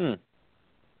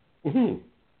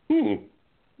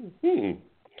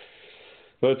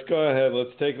 Let's go ahead.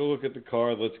 Let's take a look at the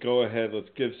card. Let's go ahead. Let's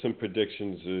give some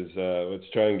predictions. Let's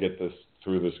try and get this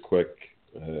through this quick,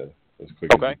 as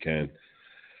quick as we can.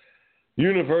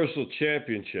 Universal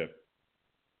Championship.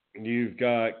 You've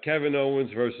got Kevin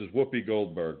Owens versus Whoopi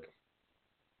Goldberg.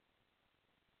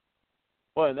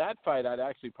 Well, in that fight, I'd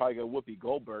actually probably go Whoopi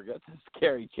Goldberg. That's a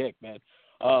scary chick, man.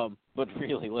 But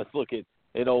really, let's look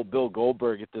at old Bill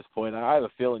Goldberg at this point. I have a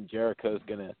feeling Jericho's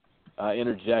going to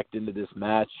interject into this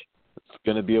match. It's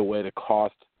going to be a way to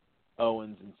cost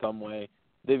Owens in some way.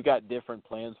 They've got different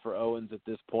plans for Owens at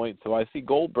this point, so I see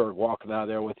Goldberg walking out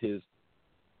there with his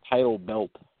title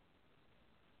belt.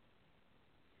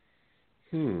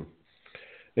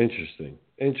 Interesting.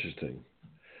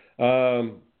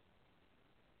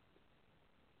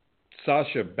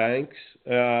 Sasha Banks.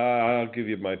 I'll give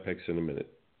you my picks in a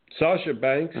minute. Sasha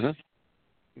Banks,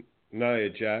 Nia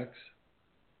Jax.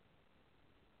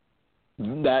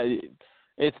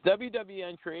 It's WWE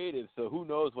Uncreative, so who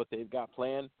knows what they've got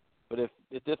planned. But if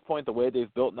at this point, the way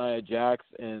they've built Nia Jax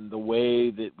and the way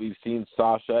that we've seen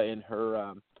Sasha and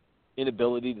her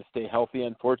inability to stay healthy,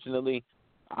 unfortunately,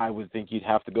 I would think you'd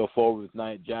have to go forward with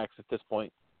Nia Jax at this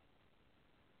point.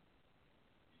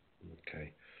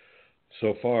 Okay.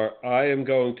 So far, I am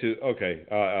going to – okay,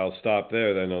 I'll stop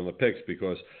there then on the picks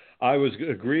because I was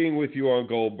agreeing with you on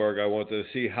Goldberg. I wanted to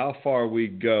see how far we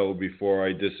go before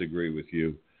I disagree with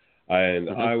you. And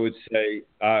I would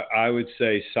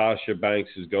say Sasha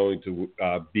Banks is going to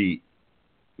beat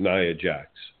Nia Jax.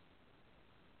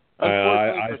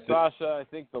 Unfortunately for Sasha, I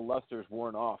think the luster's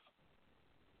worn off.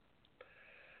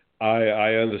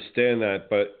 I understand that,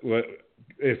 but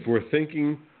if we're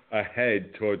thinking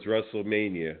ahead towards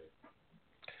WrestleMania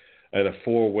and a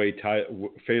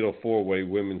fatal four-way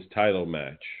women's title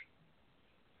match,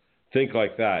 think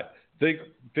like that.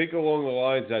 Think along the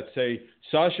lines that say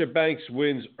Sasha Banks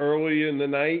wins early in the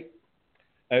night,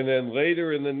 and then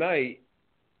later in the night,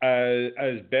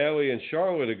 as Bayley and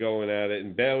Charlotte are going at it,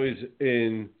 and Bayley's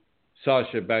in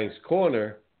Sasha Banks'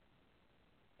 corner,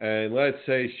 and let's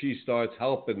say she starts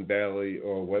helping Bayley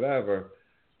or whatever,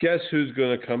 guess who's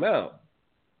going to come out?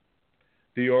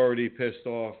 The already pissed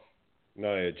off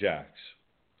Nia Jax.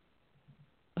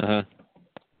 Uh-huh.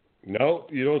 No,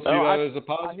 you don't see that as a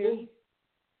possible?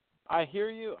 I hear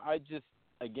you. I just,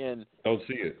 again, don't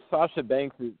see it. Sasha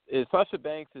Banks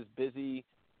is busy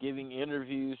giving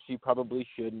interviews. She probably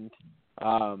shouldn't.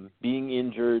 Being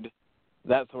injured,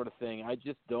 that sort of thing. I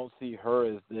just don't see her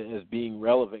as being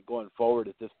relevant going forward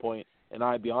at this point. And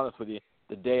I'd be honest with you,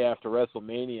 the day after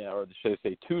WrestleMania, or should I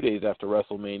say 2 days after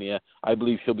WrestleMania, I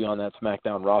believe she'll be on that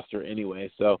SmackDown roster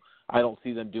anyway. So I don't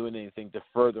see them doing anything to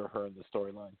further her in the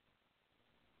storyline.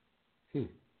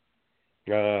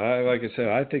 Like I said,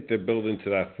 I think they're building to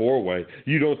that four-way.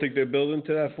 You don't think they're building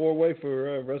to that four-way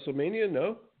for WrestleMania?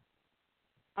 No?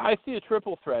 I see a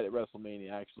triple threat at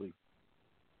WrestleMania, actually.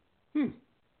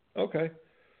 Okay.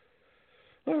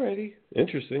 Alrighty.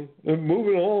 Interesting.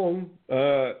 Moving on,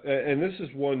 and this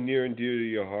is one near and dear to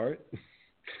your heart.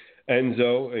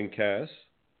 Enzo and Cass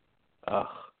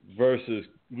versus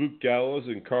Luke Gallows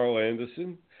and Carl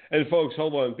Anderson. And folks,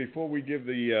 hold on. Before we give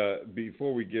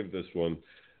this one,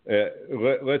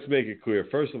 let's make it clear.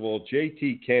 First of all,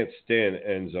 JT can't stand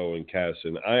Enzo and Cass,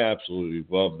 and I absolutely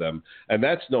love them. And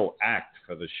that's no act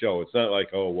for the show. It's not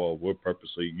like, oh, well, we're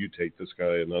purposely, you take this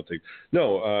guy and I'll take.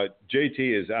 No, JT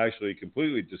is actually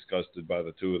completely disgusted by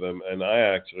the two of them, and I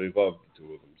actually love the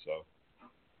two of them. So,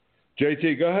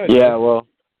 JT, go ahead. Yeah, well,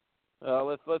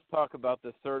 let's talk about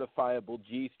the certifiable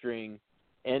G-string,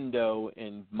 Endo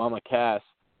and Mama Cass.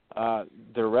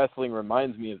 Their wrestling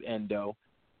reminds me of Endo.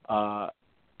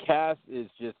 Cass is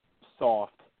just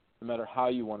soft, no matter how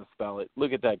you want to spell it.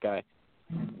 Look at that guy.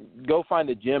 Go find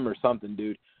a gym or something,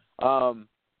 dude.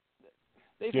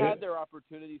 They've had their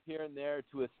opportunities here and there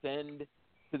to ascend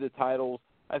to the titles.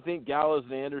 I think Gallows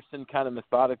and Anderson kind of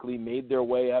methodically made their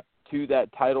way up to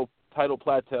that title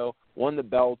plateau, won the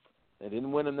belts. They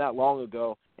didn't win them that long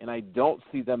ago, and I don't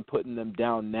see them putting them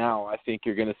down now. I think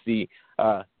you're going to see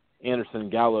Anderson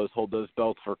and Gallows hold those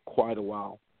belts for quite a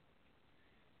while.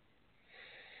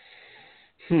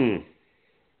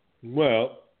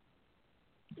 Well,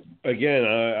 again,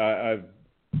 I've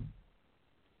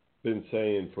been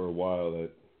saying for a while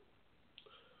that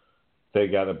they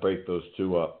got to break those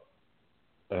two up.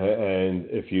 And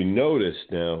if you notice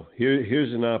now,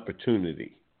 here's an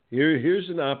opportunity. Here's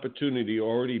an opportunity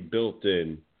already built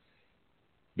in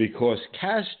because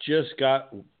Cass just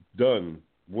got done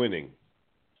winning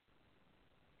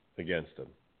against them.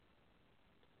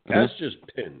 Cass just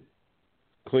pinned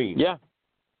clean. Yeah.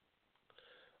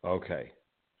 Okay.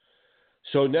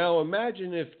 So now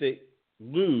imagine if they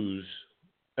lose,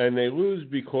 and they lose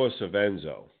because of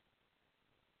Enzo.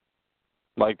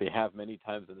 Like they have many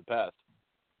times in the past.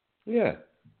 Yeah.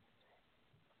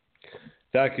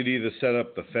 That could either set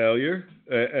up the failure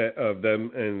of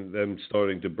them and them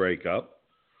starting to break up,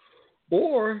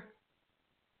 or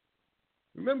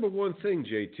remember one thing,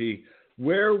 JT,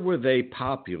 where were they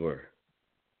popular?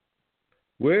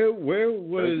 Where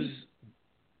was...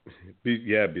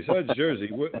 besides Jersey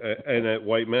and at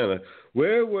White Manor,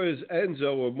 where was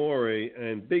Enzo Amore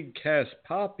and Big Cass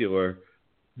popular,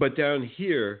 but down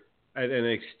here at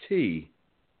NXT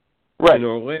in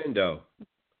Orlando?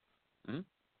 Mm-hmm.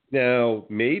 Now,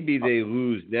 maybe they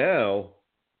lose now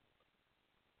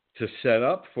to set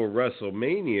up for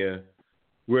WrestleMania,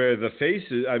 where the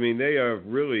faces, they are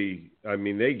really,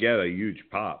 they get a huge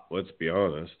pop, let's be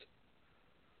honest.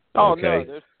 Oh, okay.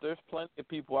 No, there's plenty of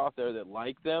people out there that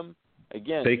like them.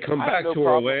 Again, they come back to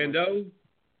Orlando,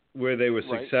 where they were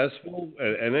successful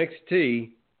at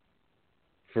NXT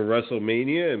for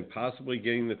WrestleMania and possibly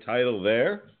getting the title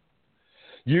there.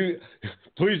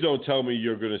 Please don't tell me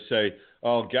you're going to say,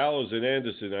 oh, Gallows and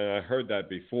Anderson, and I heard that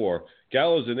before.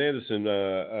 Gallows and Anderson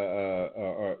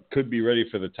could be ready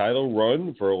for the title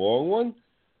run for a long one.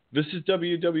 This is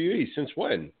WWE. Since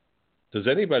when? Does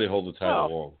anybody hold the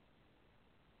title long?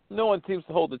 No one seems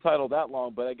to hold the title that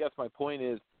long, but I guess my point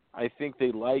is I think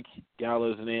they like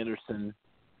Gallows and Anderson.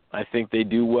 I think they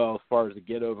do well as far as the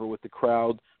get over with the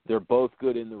crowd. They're both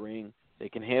good in the ring. They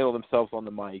can handle themselves on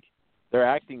the mic. Their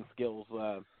acting skills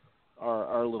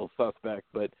are a little suspect,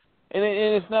 but And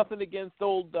it's nothing against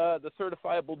old the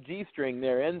certifiable G-string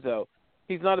there, Enzo.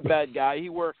 He's not a bad guy. He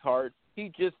works hard.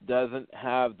 He just doesn't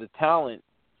have the talent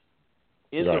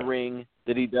in the ring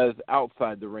that he does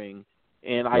outside the ring.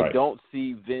 And I don't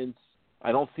see Vince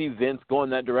going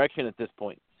that direction at this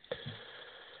point.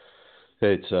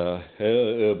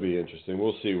 It'll be interesting.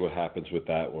 We'll see what happens with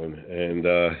that one. And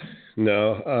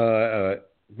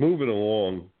moving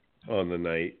along on the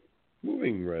night,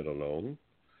 moving right along.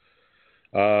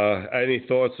 Any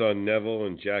thoughts on Neville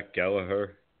and Jack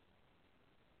Gallagher?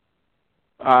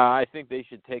 I think they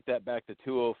should take that back to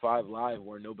 205 Live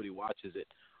where nobody watches it.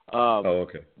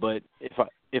 Okay. But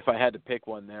if I had to pick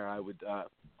one there, I would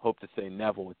hope to say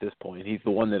Neville at this point. He's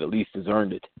the one that at least has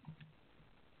earned it.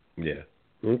 Yeah.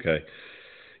 Okay.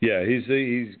 Yeah, he's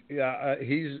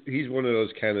one of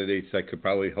those candidates that could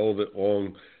probably hold it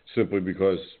long simply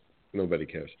because nobody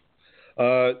cares.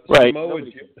 Right.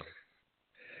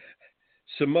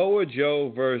 Samoa Joe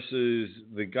versus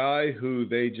the guy who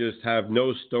they just have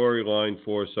no storyline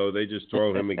for, so they just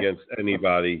throw him against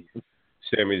anybody,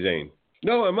 Sami Zayn.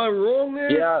 No, am I wrong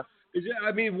there? Yeah.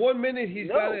 1 minute he's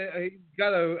got a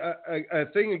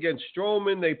thing against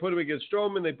Strowman. They put him against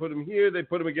Strowman. They put him here. They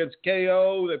put him against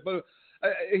KO. They put him,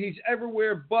 he's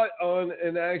everywhere but on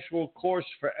an actual course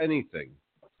for anything.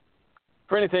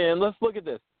 And let's look at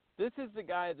this. This is the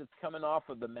guy that's coming off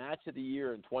of the match of the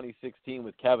year in 2016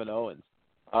 with Kevin Owens.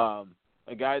 A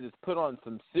guy that's put on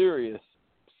some serious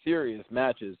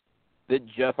matches that,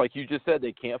 just like you just said,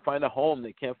 they can't find a home.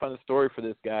 They can't find a story for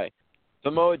this guy.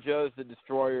 Samoa Joe's the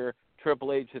Destroyer.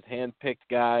 Triple H is handpicked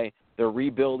guy. They're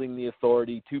rebuilding the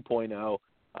Authority 2.0.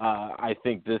 I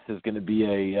think this is going to be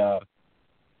a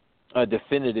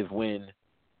definitive win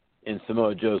in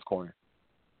Samoa Joe's corner.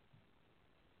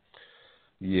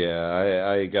 Yeah,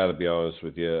 I got to be honest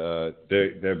with you.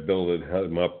 They're building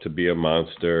him up to be a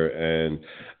monster, and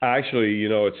actually,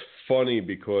 it's funny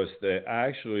because it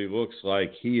actually looks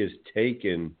like he has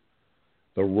taken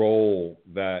the role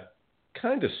that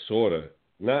kind of, sort of,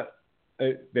 not.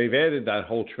 They've added that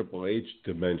whole Triple H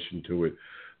dimension to it,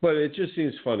 but it just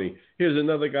seems funny. Here's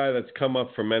another guy that's come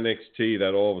up from NXT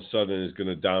that all of a sudden is going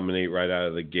to dominate right out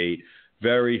of the gate.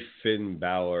 Very Finn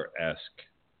Balor-esque.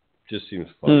 Just seems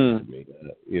funny to me.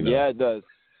 Yeah, it does.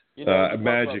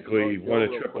 Magically, one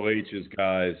of Triple H's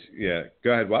guys. Yeah,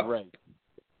 go ahead. What? Right.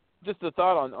 Just a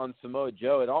thought on Samoa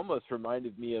Joe. It almost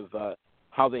reminded me of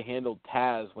how they handled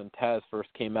Taz when Taz first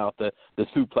came out, the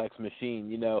suplex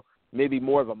machine. Maybe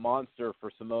more of a monster for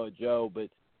Samoa Joe, but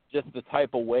just the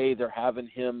type of way they're having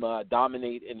him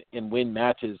dominate and win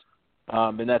matches,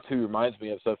 and that's who he reminds me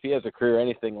of. So if he has a career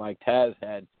anything like Taz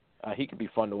had, he could be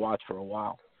fun to watch for a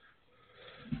while.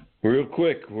 Real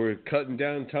quick, we're cutting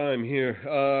down time here.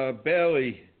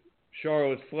 Bayley,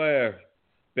 Charlotte Flair.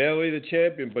 Bayley the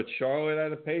champion, but Charlotte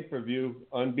at a pay-per-view,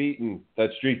 unbeaten.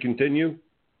 That streak continue?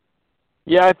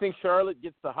 Yeah, I think Charlotte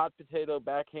gets the hot potato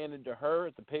backhanded to her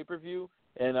at the pay-per-view,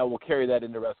 and will carry that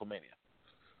into WrestleMania.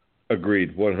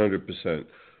 Agreed, 100%.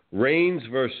 Reigns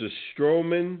versus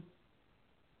Strowman.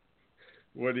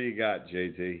 What do you got,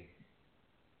 JT?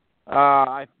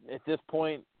 At this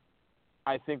point,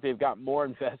 I think they've got more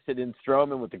invested in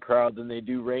Strowman with the crowd than they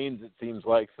do Reigns, it seems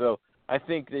like. So I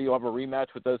think that you'll have a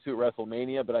rematch with those two at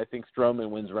WrestleMania, but I think Strowman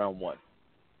wins round one.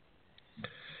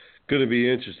 Going to be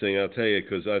interesting, I'll tell you,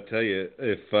 because I'll tell you,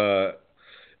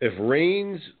 if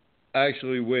Reigns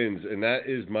actually wins, and that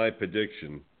is my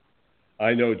prediction,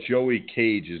 I know Joey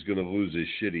Cage is going to lose his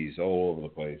shitties all over the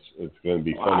place. It's going to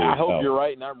be funny. I hope you're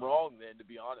right, and I'm wrong then, to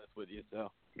be honest with you.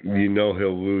 So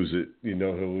he'll lose it.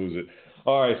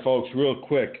 All right, folks, real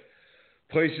quick.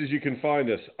 Places you can find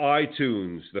us: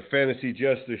 iTunes, The Fantasy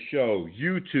Jester Show,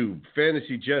 YouTube,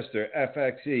 Fantasy Jester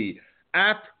FXE,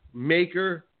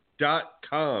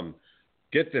 appmaker.com.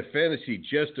 Get the Fantasy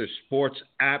Jester Sports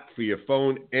app for your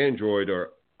phone, Android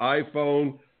or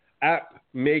iPhone.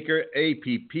 Appmaker,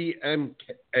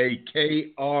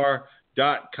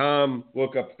 appmakr.com.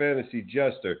 Look up Fantasy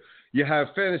Jester. You have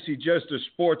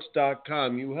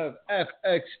FantasyJesterSports.com. You have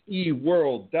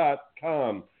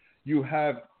FXEWorld.com. You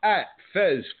have at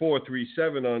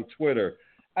Fez437 on Twitter,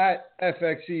 at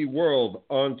FXEWorld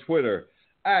on Twitter,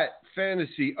 at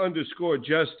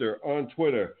Fantasy_Jester on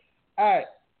Twitter, at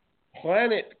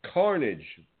Planet Carnage.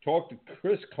 Talk to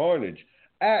Chris Carnage.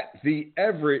 At the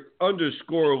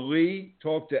Everett_Lee.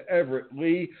 Talk to Everett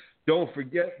Lee. Don't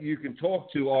forget, you can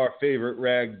talk to our favorite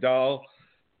rag doll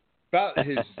about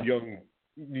his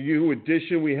new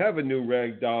addition. We have a new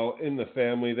rag doll in the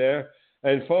family there.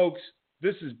 And folks,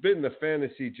 this has been the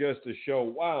Fantasy Jester Show.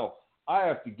 Wow, I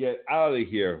have to get out of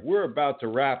here. We're about to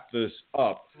wrap this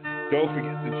up. Don't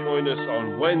forget to join us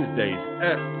on Wednesdays,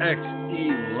 FXE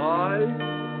Live.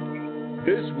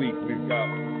 This week we've got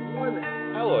one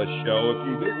hella show. If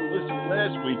you didn't listen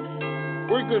last week,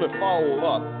 we're going to follow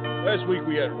up. Last week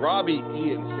we had Robbie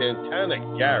E. and Santana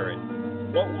Garrett.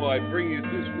 What will I bring you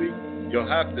this week? You'll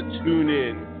have to tune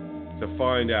in to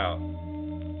find out.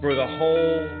 For the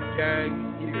whole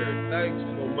gang here, thanks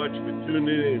so much for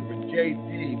tuning in. For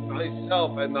JD,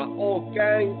 myself, and the whole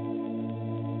gang,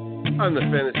 I'm the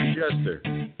Fantasy Jester,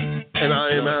 and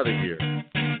I am out of here.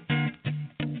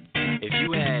 If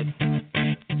you had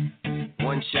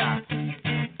one shot,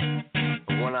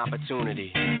 one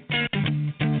opportunity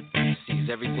to seize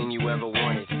everything you ever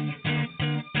wanted,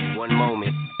 one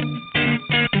moment,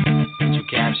 did you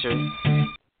capture it?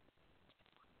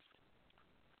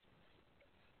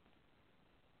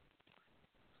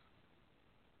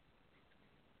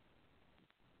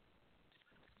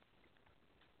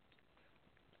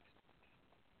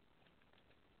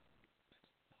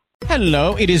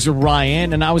 Hello, it is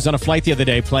Ryan, and I was on a flight the other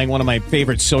day playing one of my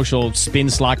favorite social spin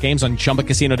slot games on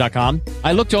ChumbaCasino.com.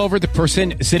 I looked over at the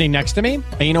person sitting next to me,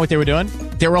 and you know what they were doing?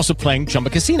 They were also playing Chumba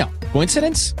Casino.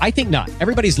 Coincidence? I think not.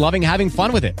 Everybody's loving having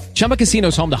fun with it. Chumba Casino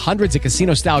is home to hundreds of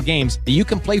casino-style games that you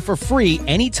can play for free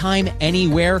anytime,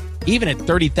 anywhere, even at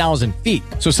 30,000 feet.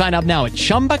 So sign up now at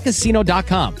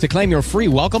ChumbaCasino.com to claim your free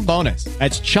welcome bonus.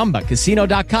 That's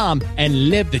ChumbaCasino.com and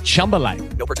live the Chumba life.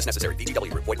 No purchase necessary.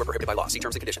 VGW. Void where prohibited by law. See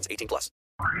terms and conditions. 18+.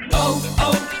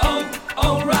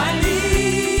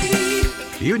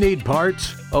 O'Reilly. You need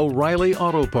parts? O'Reilly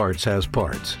Auto Parts has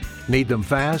parts. Need them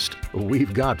fast?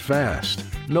 We've got fast.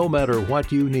 No matter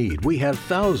what you need, we have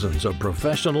thousands of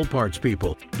professional parts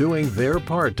people doing their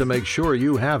part to make sure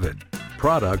you have it.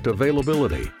 Product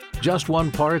availability. Just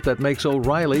one part that makes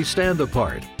O'Reilly stand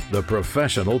apart. The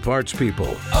professional parts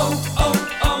people.